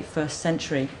into the late 1st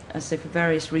century, as I say, for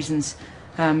various reasons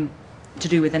to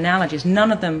do with analogies.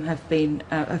 None of them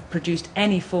have produced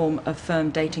any form of firm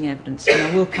dating evidence, and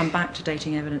I will come back to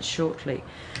dating evidence shortly.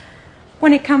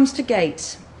 When it comes to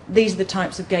gates, these are the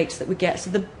types of gates that we get. So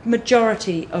the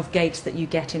majority of gates that you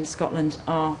get in Scotland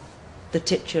are the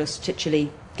tituli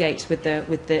gates with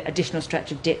the additional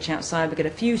stretch of ditch outside. We get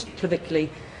a few claviculae,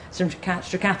 some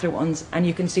Stracathra ones, and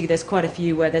you can see there's quite a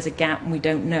few where there's a gap and we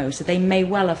don't know. So they may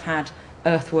well have had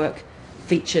earthwork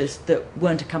features that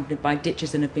weren't accompanied by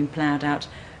ditches and have been ploughed out,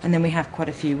 and then we have quite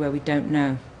a few where we don't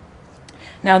know.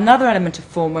 Now, another element of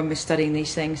form when we're studying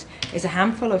these things is a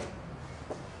handful of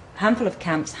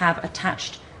camps have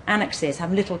attached annexes,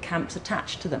 have little camps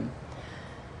attached to them.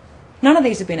 None of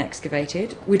these have been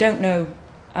excavated. We don't know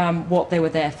what they were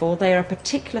there for. They are a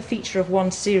particular feature of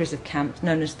one series of camps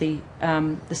known as the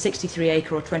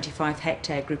 63-acre or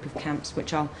 25-hectare group of camps,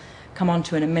 which I'll come on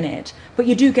to in a minute. But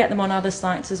you do get them on other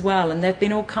sites as well, and there have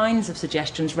been all kinds of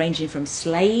suggestions ranging from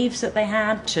slaves that they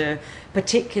had to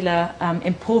particular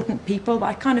important people. But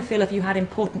I kind of feel if you had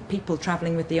important people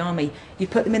travelling with the army,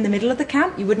 you'd put them in the middle of the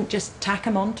camp. You wouldn't just tack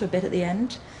them on to a bit at the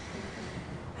end.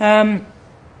 But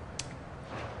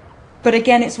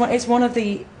again, it's one of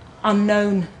the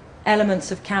unknown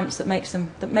elements of camps that makes them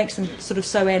sort of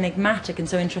so enigmatic and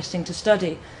so interesting to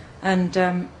study. And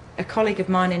a colleague of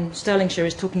mine in Stirlingshire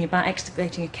is talking about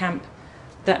excavating a camp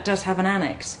that does have an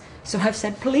annex. So I've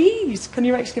said, please, can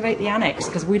you excavate the annex?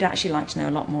 Because we'd actually like to know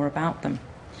a lot more about them.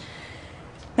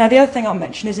 Now, the other thing I'll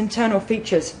mention is internal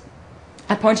features.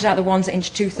 I pointed out the ones at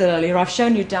Inchtooth earlier. I've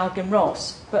shown you Dalgam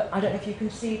Ross, but I don't know if you can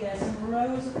see there's some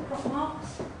rows of crop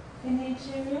marks in the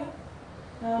interior.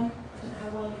 I don't know how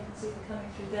well you can see them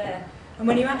coming through there. And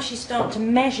when you actually start to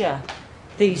measure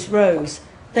these rows,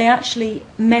 they actually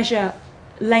measure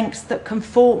lengths that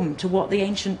conform to what the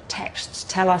ancient texts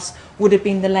tell us would have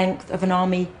been the length of an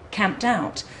army camped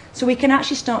out. So we can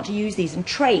actually start to use these and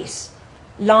trace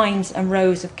lines and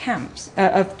rows of camps,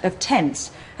 of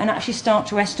tents, and actually start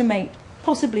to estimate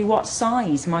possibly what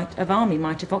size of army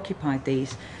might have occupied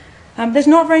these. There's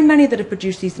not very many that have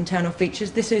produced these internal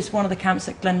features. This is one of the camps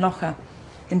at Glenlocha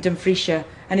in Dumfriesshire,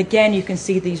 and again you can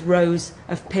see these rows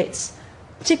of pits,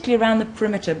 particularly around the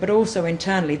perimeter, but also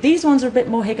internally. These ones are a bit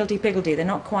more higgledy-piggledy. They're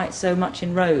not quite so much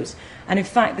in rows. And in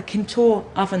fact, the Kintore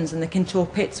ovens and the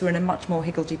Kintore pits were in a much more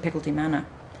higgledy-piggledy manner.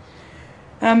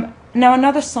 Now,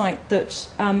 another site that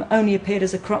only appeared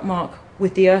as a crop mark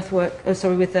with the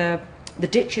with the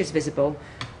ditches visible,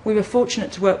 we were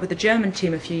fortunate to work with the German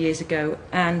team a few years ago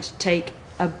and take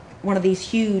one of these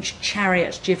huge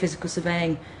Chariot geophysical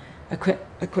surveying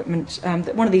equipment,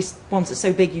 one of these ones that's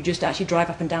so big you just actually drive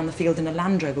up and down the field in a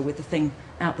Land Rover with the thing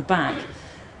out the back,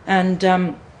 and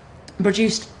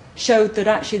showed that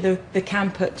actually this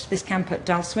camp at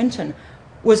Dalswinton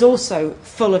was also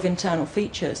full of internal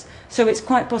features. So it's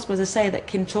quite possible, as I say, that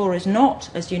Kintore is not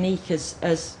as unique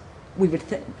as we would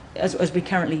as we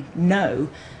currently know,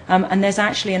 and there's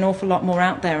actually an awful lot more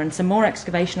out there, and some more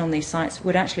excavation on these sites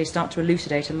would actually start to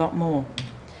elucidate a lot more.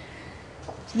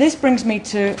 So this brings me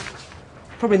to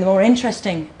probably the more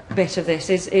interesting bit of this,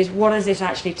 is what does this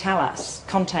actually tell us?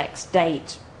 Context,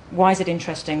 date, why is it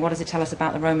interesting? What does it tell us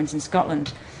about the Romans in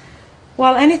Scotland?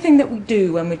 Well, anything that we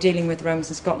do when we're dealing with the Romans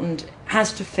in Scotland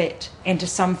has to fit into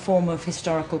some form of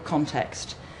historical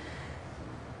context.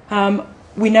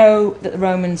 We know that the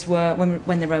Romans were,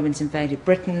 when the Romans invaded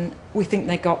Britain, we think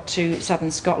they got to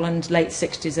southern Scotland, late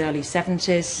 60s, early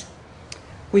 70s.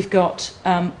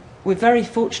 We're very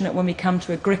fortunate when we come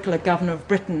to Agricola, governor of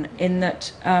Britain, in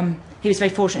that he was very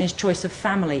fortunate in his choice of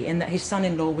family, in that his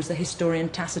son-in-law was the historian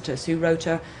Tacitus, who wrote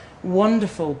a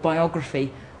wonderful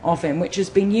biography of him, which has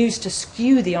been used to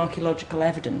skew the archaeological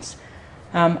evidence.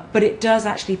 But it does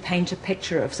actually paint a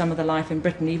picture of some of the life in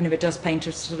Britain, even if it does paint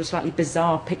a sort of slightly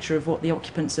bizarre picture of what the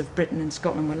occupants of Britain and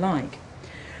Scotland were like.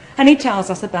 And he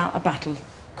tells us about a battle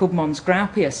called Mons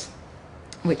Graupius,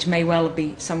 which may well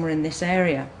be somewhere in this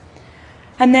area.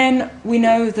 And then we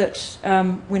know that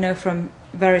we know from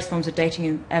various forms of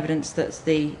dating evidence that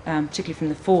particularly from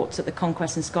the forts, that the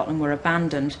conquests in Scotland were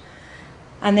abandoned,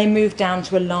 and they moved down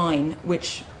to a line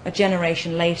which a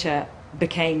generation later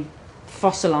became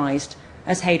fossilised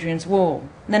as Hadrian's Wall.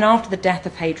 And then after the death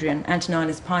of Hadrian,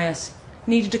 Antoninus Pius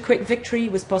needed a quick victory,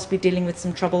 was possibly dealing with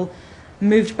some trouble,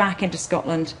 moved back into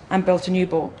Scotland and built a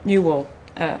new wall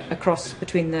across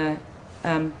between the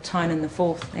Tyne and the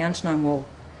Forth, the Antonine Wall.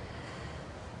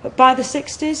 But by the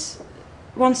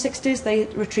 160s, they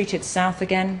retreated south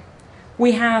again.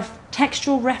 We have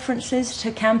textual references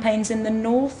to campaigns in the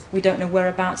north. We don't know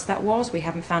whereabouts that was. We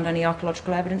haven't found any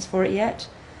archaeological evidence for it yet.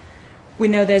 We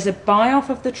know there's a buy-off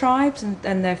of the tribes, and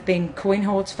there have been coin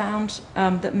hoards found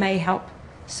that may help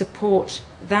support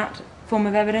that form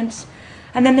of evidence.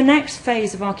 And then the next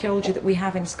phase of archaeology that we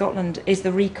have in Scotland is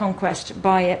the reconquest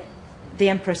by the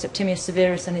Emperor Septimius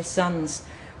Severus and his sons,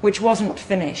 which wasn't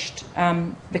finished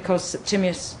because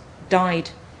Septimius died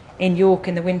in York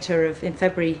in the winter in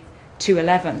February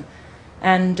 211,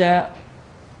 and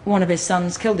one of his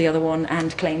sons killed the other one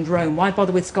and claimed Rome. Why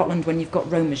bother with Scotland when you've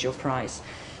got Rome as your prize?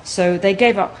 So they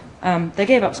gave up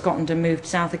Scotland and moved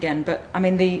south again. But I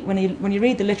mean, when you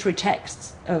read the literary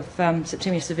texts of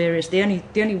Septimius Severus, the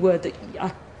only word that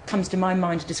comes to my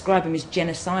mind to describe him is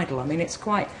genocidal. I mean, it's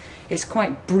quite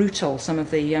brutal, some of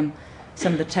the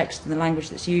text and the language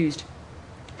that's used.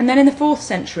 And then in the 4th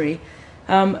century,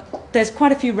 there's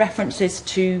quite a few references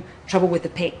to trouble with the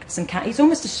Picts, and it's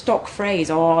almost a stock phrase,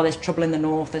 oh, there's trouble in the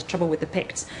north, there's trouble with the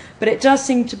Picts. But it does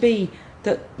seem to be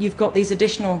that you've got these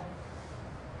additional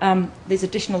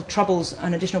troubles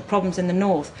and additional problems in the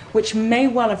north, which may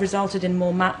well have resulted in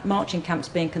more marching camps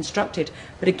being constructed.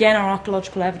 But again, our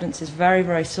archaeological evidence is very,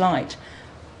 very slight.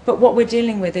 But what we're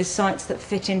dealing with is sites that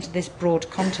fit into this broad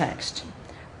context.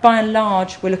 By and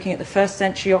large, we're looking at the 1st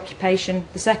century occupation,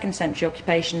 the 2nd century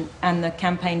occupation, and the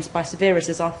campaigns by Severus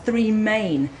as our 3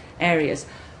 main areas.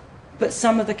 But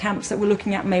some of the camps that we're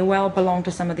looking at may well belong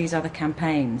to some of these other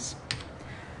campaigns.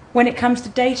 When it comes to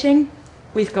dating,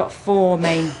 we've got 4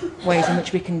 main ways in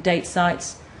which we can date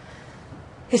sites.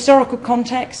 Historical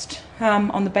context,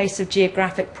 on the basis of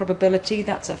geographic probability.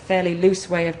 That's a fairly loose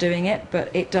way of doing it,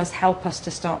 but it does help us to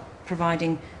start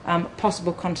providing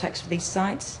possible context for these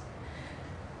sites.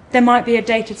 There might be a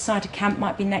dated site, a camp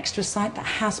might be next to a site that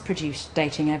has produced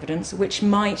dating evidence, which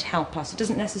might help us. It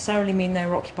doesn't necessarily mean they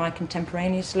were occupied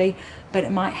contemporaneously, but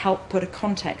it might help put a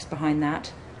context behind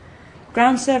that.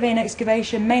 Ground survey and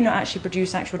excavation may not actually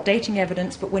produce actual dating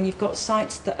evidence, but when you've got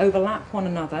sites that overlap one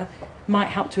another, might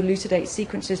help to elucidate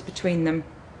sequences between them.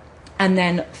 And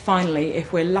then finally,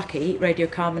 if we're lucky,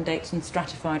 radiocarbon dates and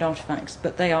stratified artefacts,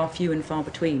 but they are few and far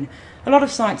between. A lot of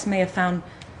sites may have found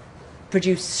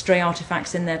produce stray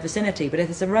artefacts in their vicinity. But if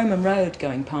there's a Roman road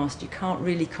going past, you can't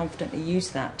really confidently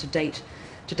use that to date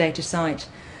a site.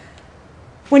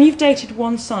 When you've dated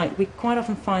one site, we quite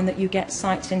often find that you get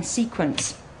sites in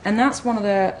sequence. And that's one of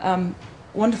the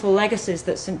wonderful legacies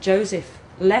that St. Joseph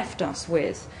left us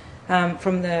with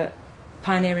from the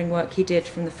pioneering work he did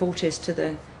from the 40s to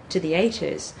the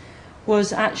 80s,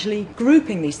 was actually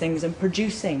grouping these things and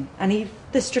producing. And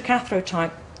the Stracathro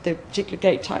type, the particular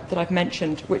gate type that I've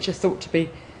mentioned, which are thought to be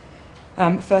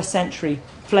first century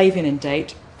Flavian in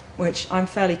date, which I'm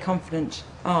fairly confident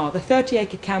are. The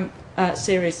 30-acre camp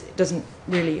series doesn't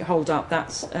really hold up.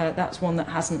 That's one that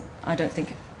hasn't, I don't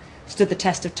think, stood the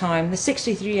test of time. The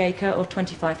 63-acre or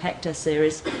 25-hectare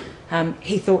series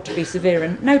he thought to be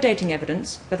Severan. No dating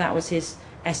evidence, but that was his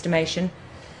estimation.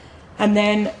 And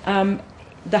then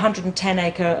the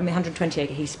 110-acre,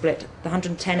 120-acre he split. The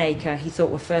 110-acre he thought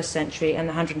were first century, and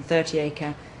the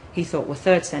 130-acre he thought were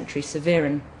third century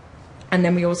Severan. And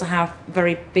then we also have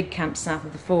very big camps south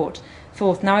of the fourth.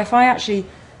 Now, if I actually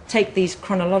take these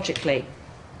chronologically,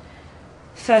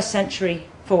 first century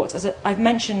forts, as I've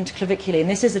mentioned claviculae, and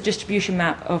this is a distribution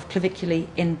map of claviculae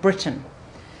in Britain.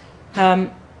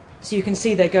 So you can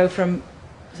see they go from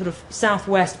sort of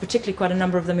southwest, particularly quite a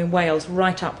number of them in Wales,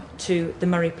 right up to the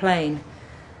Murray Plain.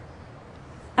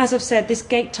 As I've said, this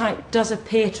gate type does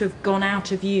appear to have gone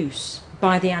out of use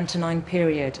by the Antonine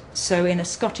period. So in a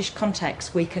Scottish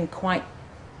context, we can quite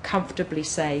comfortably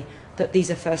say that these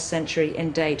are first century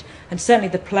in date. And certainly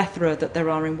the plethora that there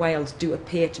are in Wales do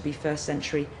appear to be first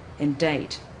century in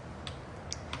date.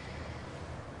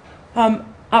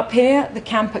 Up here, the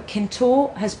camp at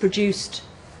Kintore has produced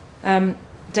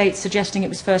dates suggesting it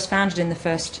was first founded in the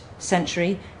first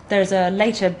century. There's a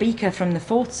later beaker from the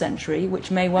 4th century, which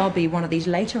may well be one of these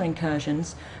later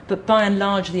incursions, but by and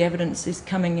large the evidence is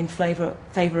coming in favour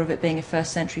of it being a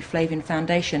first century Flavian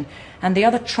foundation. And the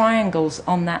other triangles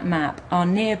on that map are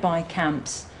nearby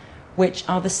camps which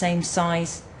are the same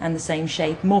size and the same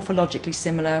shape, morphologically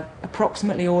similar,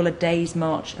 approximately all a day's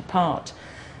march apart.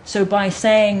 So by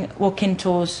saying, well,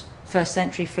 Kintore's first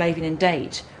century Flavian in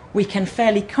date, we can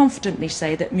fairly confidently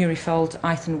say that Murrayfold,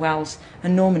 Eithne Wells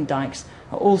and Norman Dykes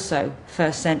are also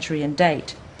first century in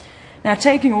date. Now,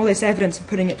 taking all this evidence and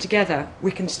putting it together,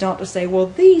 we can start to say, well,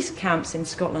 these camps in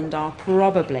Scotland are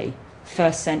probably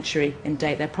first century in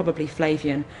date, they're probably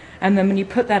Flavian. And then when you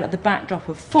put that at the backdrop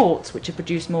of forts, which have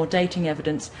produced more dating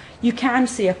evidence, you can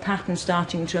see a pattern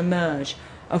starting to emerge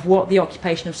of what the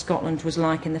occupation of Scotland was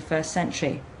like in the first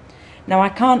century. Now, I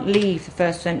can't leave the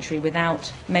first century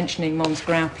without mentioning Mons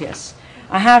Graupius.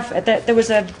 There was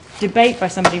a debate by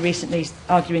somebody recently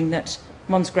arguing that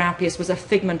Mons Graupius was a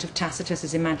figment of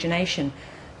Tacitus's imagination,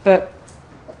 but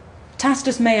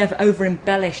Tacitus may have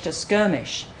over-embellished a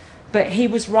skirmish, but he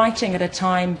was writing at a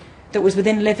time that was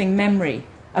within living memory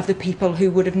of the people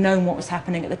who would have known what was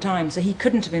happening at the time, so he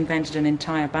couldn't have invented an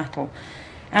entire battle.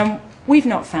 And we've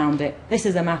not found it. This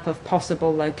is a map of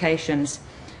possible locations.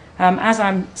 As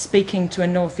I'm speaking to a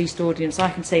northeast audience, I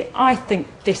can say, I think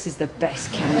this is the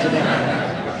best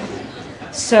candidate.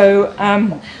 So,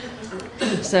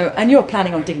 and you're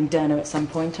planning on digging Durno at some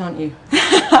point, aren't you?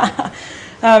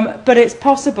 But it's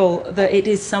possible that it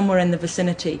is somewhere in the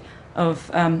vicinity of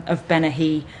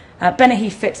Benahee.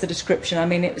 Benahee fits the description. I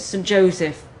mean, St.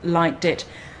 Joseph liked it.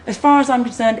 As far as I'm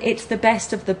concerned, it's the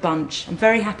best of the bunch. I'm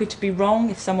very happy to be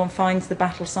wrong if someone finds the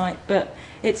battle site, but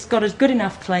it's got as good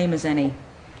enough claim as any.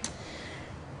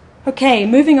 Okay,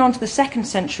 moving on to the 2nd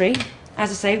century. As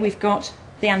I say, we've got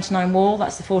the Antonine Wall.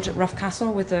 That's the fort at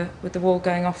Roughcastle with the wall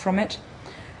going off from it.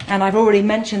 And I've already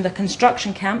mentioned the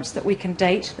construction camps that we can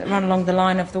date that run along the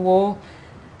line of the wall.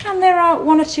 And there are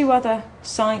one or two other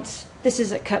sites. This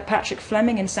is at Kirkpatrick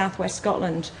Fleming in southwest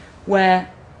Scotland,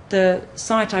 where the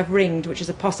site I've ringed, which is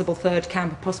a possible third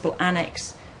camp, a possible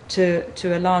annex to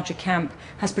a larger camp,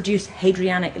 has produced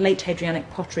late Hadrianic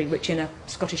pottery, which in a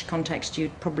Scottish context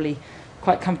you'd probably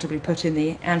quite comfortably put in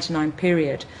the Antonine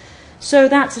period. So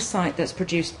that's a site that's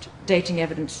produced dating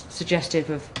evidence suggestive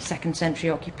of 2nd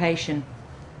century occupation.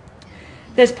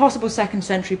 There's possible 2nd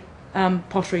century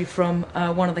pottery from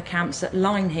one of the camps at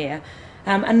Lyne here.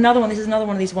 This is another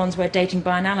one of these ones where dating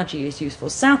by analogy is useful.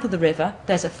 South of the river,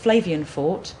 there's a Flavian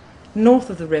fort. North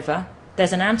of the river,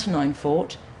 there's an Antonine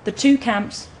fort. The two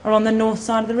camps are on the north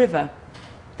side of the river.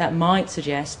 That might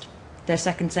suggest they're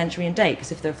 2nd century in date,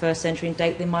 because if they're 1st century in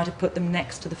date, they might have put them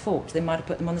next to the fort. They might have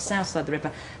put them on the south side of the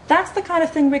river. That's the kind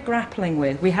of thing we're grappling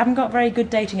with. We haven't got very good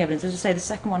dating evidence. As I say, the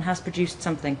second one has produced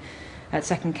something at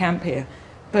second camp here.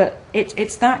 But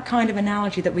it's that kind of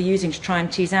analogy that we're using to try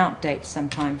and tease out dates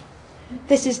sometime.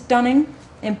 This is Dunning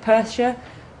in Perthshire,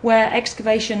 where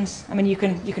excavations, I mean, you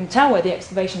can tell where the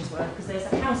excavations were because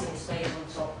there's a housing estate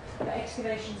on top. But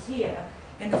excavations here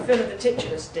in the fill of the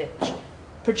titulus ditch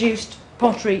produced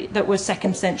pottery that was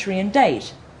 2nd century in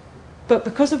date. But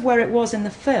because of where it was in the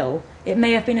fill, it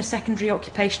may have been a secondary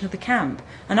occupation of the camp.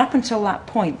 And up until that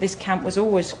point, this camp was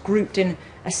always grouped in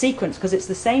a sequence because it's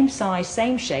the same size,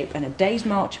 same shape, and a day's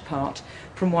march apart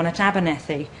from one at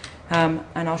Abernethy. And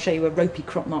I'll show you a ropey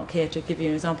crop mark here to give you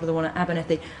an example of the one at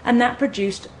Abernethy. And that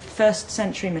produced 1st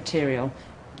century material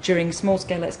during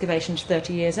small-scale excavations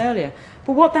 30 years earlier.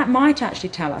 But what that might actually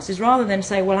tell us is, rather than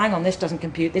say, well, hang on, this doesn't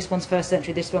compute, this one's 1st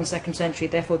century, this one's 2nd century,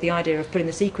 therefore the idea of putting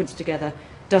the sequence together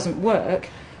doesn't work,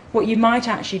 what you might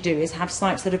actually do is have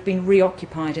sites that have been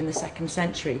reoccupied in the 2nd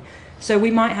century. So we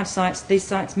might have sites, these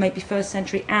sites may be 1st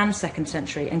century and 2nd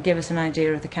century, and give us an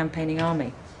idea of the campaigning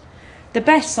army. The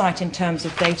best site in terms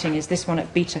of dating is this one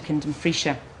at Beatock in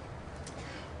Dumfriesshire,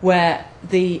 where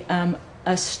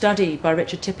a study by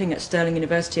Richard Tipping at Stirling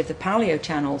University of the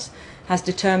paleochannels has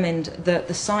determined that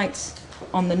the sites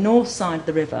on the north side of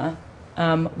the river,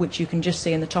 which you can just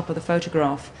see in the top of the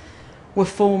photograph, were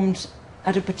formed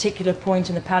at a particular point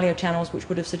in the paleochannels which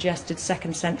would have suggested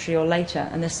 2nd century or later,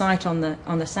 and the site on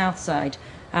the south side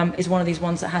is one of these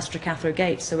ones that has Stracathro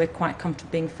gates, so we're quite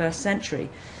comfortable being 1st century.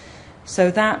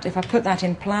 So that, if I put that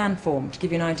in plan form to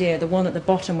give you an idea, the one at the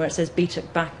bottom where it says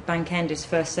Beatock Bank End is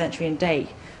 1st century in date,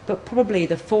 but probably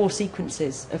the 4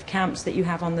 sequences of camps that you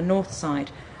have on the north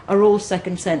side are all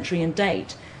 2nd century in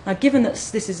date. Now, given that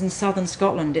this is in southern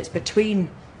Scotland, it's between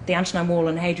the Antonine Wall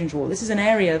and Hadrian's Wall, this is an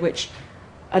area which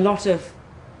a lot of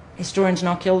historians and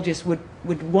archaeologists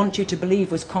would want you to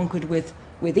believe was conquered with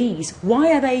ease.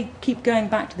 Why are they keep going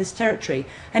back to this territory?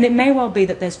 And it may well be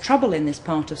that there's trouble in this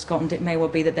part of Scotland. It may well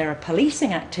be that there are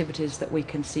policing activities that we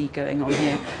can see going on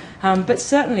here. But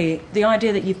certainly the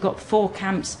idea that you've got 4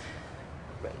 camps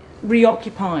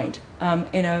reoccupied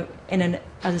as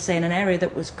I say, in an area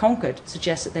that was conquered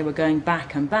suggests that they were going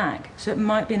back and back. So it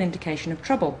might be an indication of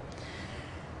trouble.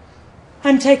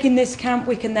 And taking this camp,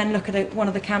 we can then look at one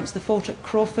of the camps, the fort at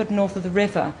Crawford, north of the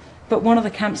river. But one of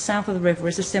the camps south of the river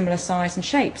is a similar size and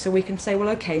shape. So we can say, well,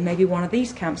 okay, maybe one of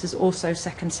these camps is also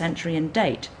 2nd century in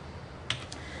date.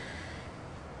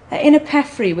 In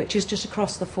Epeffre, which is just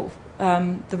across the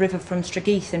river from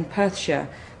Strageath in Perthshire,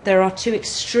 there are 2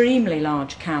 extremely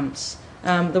large camps.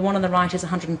 The one on the right is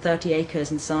 130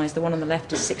 acres in size. The one on the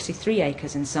left is 63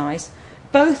 acres in size.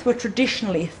 Both were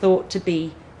traditionally thought to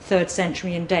be 3rd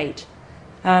century in date.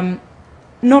 Not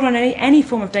on any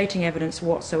form of dating evidence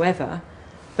whatsoever,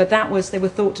 but they were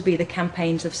thought to be the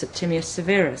campaigns of Septimius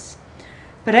Severus.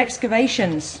 But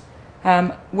excavations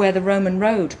where the Roman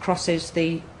road crosses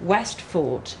the west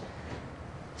fort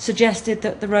suggested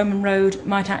that the Roman road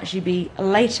might actually be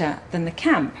later than the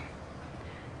camp.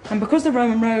 And because the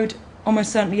Roman road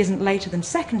almost certainly isn't later than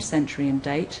 2nd century in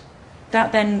date,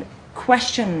 that then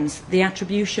questions the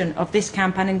attribution of this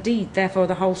camp, and indeed therefore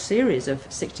the whole series of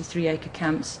 63-acre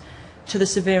camps, to the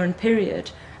Severan period,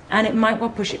 and it might well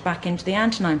push it back into the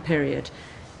Antonine period.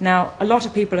 Now, a lot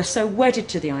of people are so wedded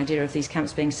to the idea of these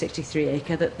camps being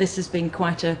 63-acre that this has been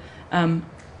quite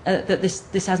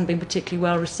this hasn't been particularly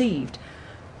well received.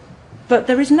 But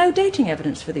there is no dating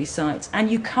evidence for these sites,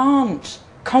 and you can't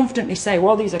confidently say,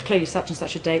 well, these are clearly such and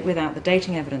such a date without the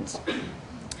dating evidence.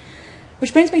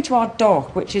 Which brings me to our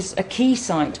dock, which is a key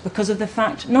site because of the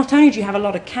fact not only do you have a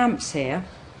lot of camps here,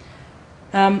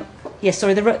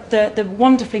 the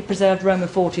wonderfully preserved Roman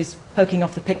fort is poking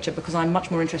off the picture because I'm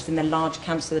much more interested in the large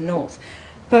camps to the north.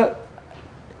 But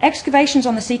excavations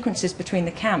on the sequences between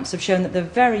the camps have shown that the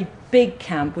very big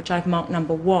camp, which I've marked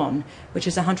number 1, which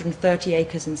is 130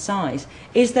 acres in size,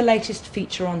 is the latest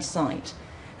feature on site.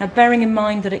 Now, bearing in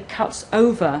mind that it cuts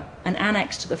over an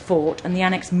annex to the fort, and the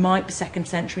annex might be 2nd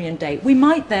century in date, we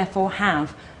might therefore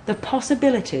have the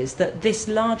possibilities that this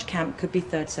large camp could be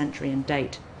 3rd century in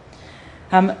date.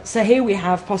 So here we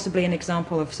have possibly an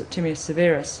example of Septimius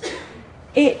Severus.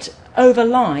 It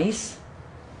overlies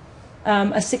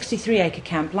a 63-acre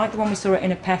camp, like the one we saw at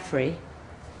Epeffre,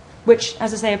 which,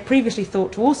 as I say, are previously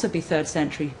thought to also be 3rd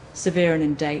century Severan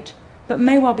in date, but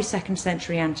may well be 2nd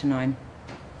century Antonine.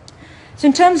 So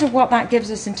in terms of what that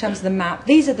gives us in terms of the map,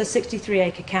 these are the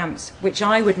 63-acre camps, which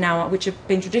have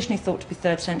been traditionally thought to be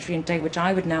 3rd century in date, which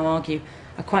I would now argue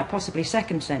are quite possibly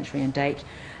 2nd century in date.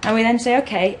 And we then say,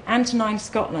 okay, Antonine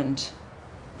Scotland.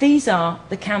 These are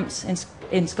the camps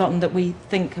in Scotland that we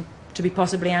think to be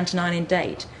possibly Antonine in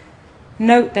date.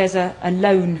 Note there's a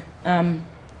lone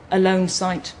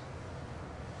site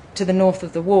to the north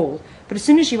of the wall. But as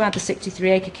soon as you add the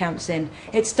 63-acre camps in,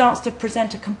 it starts to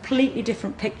present a completely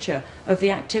different picture of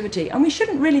the activity. And we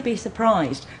shouldn't really be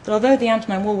surprised that although the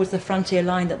Antonine Wall was the frontier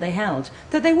line that they held,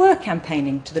 that they were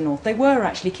campaigning to the north. They were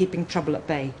actually keeping trouble at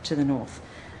bay to the north.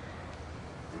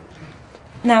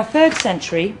 Now, 3rd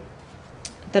century,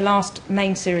 the last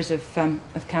main series of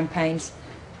campaigns,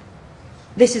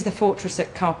 this is the fortress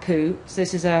at Carpu. So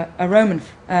this is a Roman,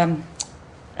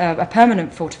 a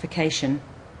permanent fortification.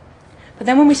 But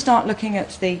then when we start looking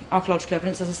at the archaeological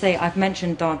evidence, as I say, I've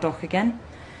mentioned Dardoch again.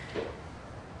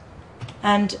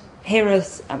 And here are,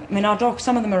 Dardoch,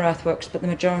 some of them are earthworks, but the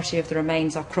majority of the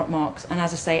remains are crop marks. And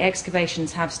as I say,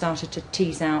 excavations have started to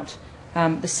tease out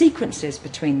the sequences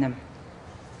between them.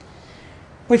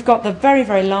 We've got the very,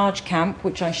 very large camp,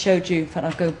 which I showed you. In fact,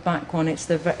 I'll go back one. It's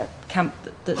the camp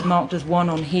that's marked as 1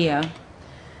 on here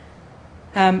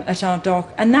at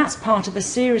Ardoch. And that's part of a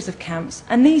series of camps.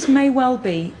 And these may well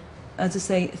be, as I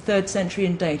say, 3rd century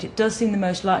in date. It does seem the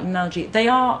most likely analogy. They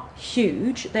are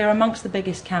huge. They are amongst the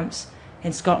biggest camps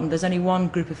in Scotland. There's only one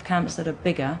group of camps that are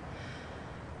bigger.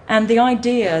 And the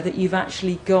idea that you've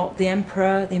actually got the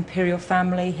emperor, the imperial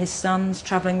family, his sons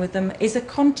travelling with them is a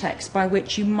context by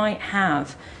which you might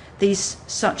have these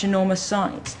such enormous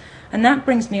sites. And that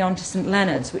brings me on to St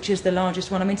Leonard's, which is the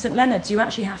largest one. I mean, St Leonard's, you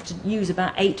actually have to use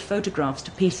about 8 photographs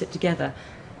to piece it together.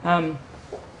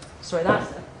 Sorry,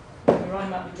 that's I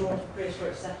might be drawn to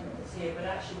prehistoric settlement that's here, but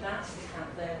actually that's the camp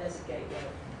there. There's a gateway.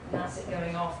 That's it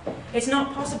going off. It's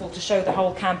not possible to show the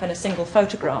whole camp in a single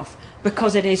photograph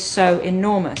because it is so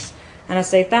enormous. And I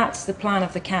say that's the plan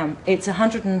of the camp. It's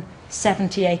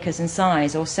 170 acres in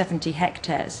size, or 70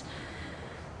 hectares.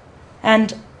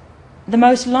 And the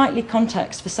most likely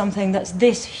context for something that's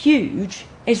this huge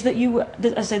is that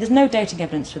as I say, there's no dating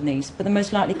evidence from these, but the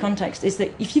most likely context is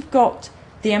that if you've got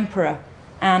the emperor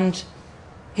and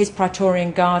his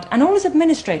Praetorian Guard, and all his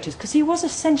administrators, because he was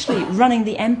essentially running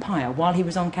the empire while he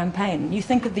was on campaign. You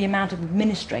think of the amount of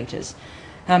administrators,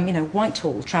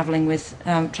 Whitehall travelling with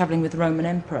the Roman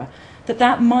Emperor,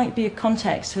 that might be a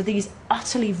context for these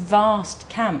utterly vast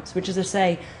camps, which, as I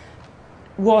say,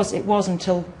 was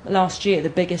until last year the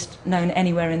biggest known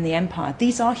anywhere in the empire.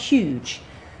 These are huge,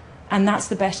 and that's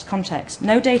the best context.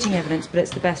 No dating evidence, but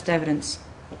it's the best evidence.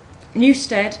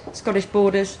 Newstead, Scottish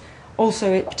borders.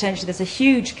 Also, potentially, there's a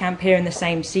huge camp here in the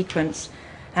same sequence,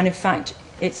 and in fact,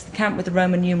 it's the camp with the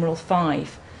Roman numeral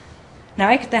 5.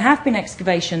 Now, there have been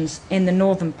excavations in the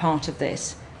northern part of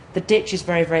this. The ditch is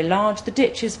very, very large. The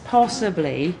ditch has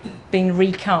possibly been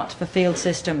recut for field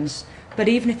systems, but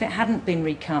even if it hadn't been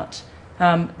recut,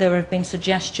 there have been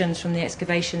suggestions from the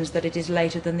excavations that it is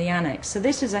later than the annex. So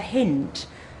this is a hint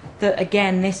that,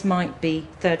 again, this might be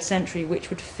 3rd century,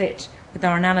 which would fit with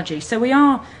our analogy. So we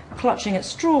are clutching at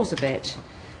straws a bit,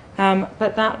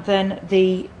 but that then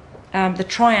the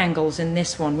triangles in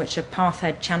this one, which are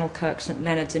Parthead, Channelkirk, St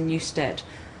Leonard's and Newstead,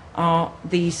 are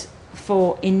these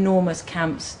 4 enormous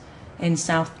camps in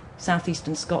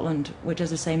southeastern Scotland, which,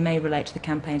 as I say, may relate to the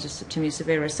campaigns of Septimius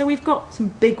Severus. So we've got some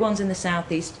big ones in the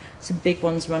southeast, some big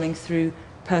ones running through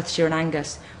Perthshire and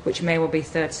Angus, which may well be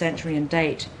 3rd century in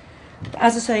date.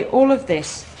 As I say, all of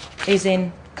this is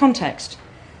in context.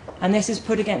 And this is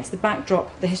put against the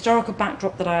backdrop, the historical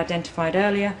backdrop that I identified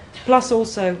earlier, plus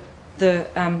also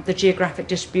the geographic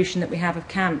distribution that we have of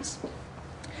camps.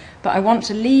 But I want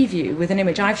to leave you with an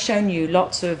image. I've shown you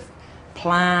lots of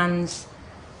plans,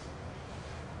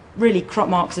 really crop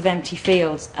marks of empty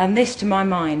fields, and this, to my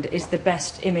mind, is the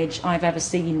best image I've ever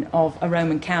seen of a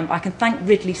Roman camp. I can thank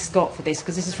Ridley Scott for this,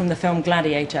 because this is from the film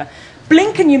Gladiator.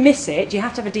 Blink and you miss it. You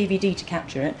have to have a DVD to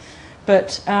capture it.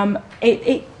 But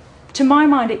to my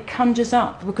mind, it conjures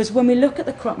up, because when we look at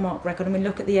the crop mark record and we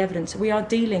look at the evidence, we are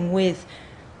dealing with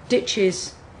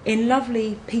ditches in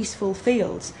lovely, peaceful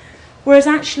fields. Whereas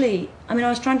actually, I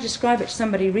was trying to describe it to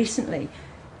somebody recently,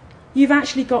 you've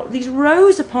actually got these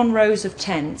rows upon rows of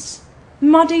tents,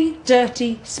 muddy,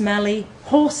 dirty, smelly,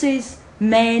 horses,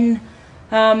 men,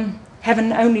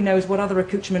 heaven only knows what other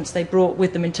accoutrements they brought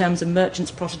with them in terms of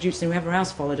merchants, prostitutes, and whoever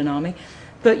else followed an army.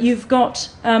 But you've got...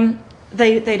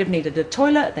 they'd have needed a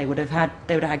toilet. They would have had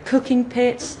cooking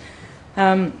pits,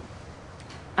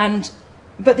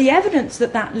 but the evidence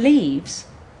that leaves,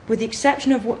 with the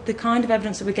exception of what the kind of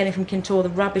evidence that we're getting from Kintore, the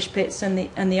rubbish pits and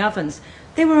the ovens,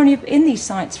 they were only in these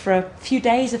sites for a few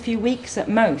days, a few weeks at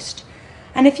most.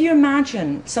 And if you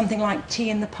imagine something like Tea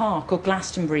in the Park or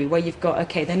Glastonbury, where you've got,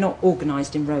 okay, they're not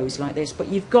organised in rows like this, but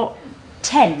you've got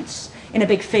tents in a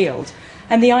big field,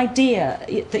 and the idea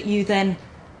that you then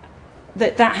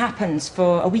that happens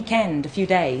for a weekend, a few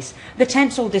days, the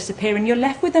tents all disappear and you're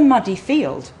left with a muddy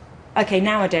field. okay,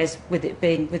 nowadays with it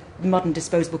being with modern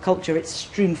disposable culture, it's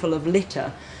strewn full of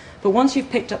litter. But once you've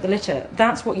picked up the litter,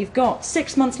 that's what you've got.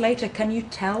 6 months later, can you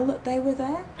tell that they were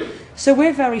there? So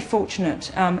we're very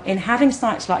fortunate in having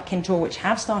sites like Kintore, which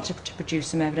have started to produce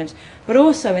some evidence, but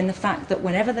also in the fact that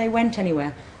whenever they went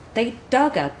anywhere, they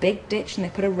dug a big ditch and they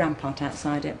put a rampart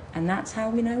outside it. And that's how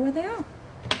we know where they are.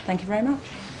 Thank you very much.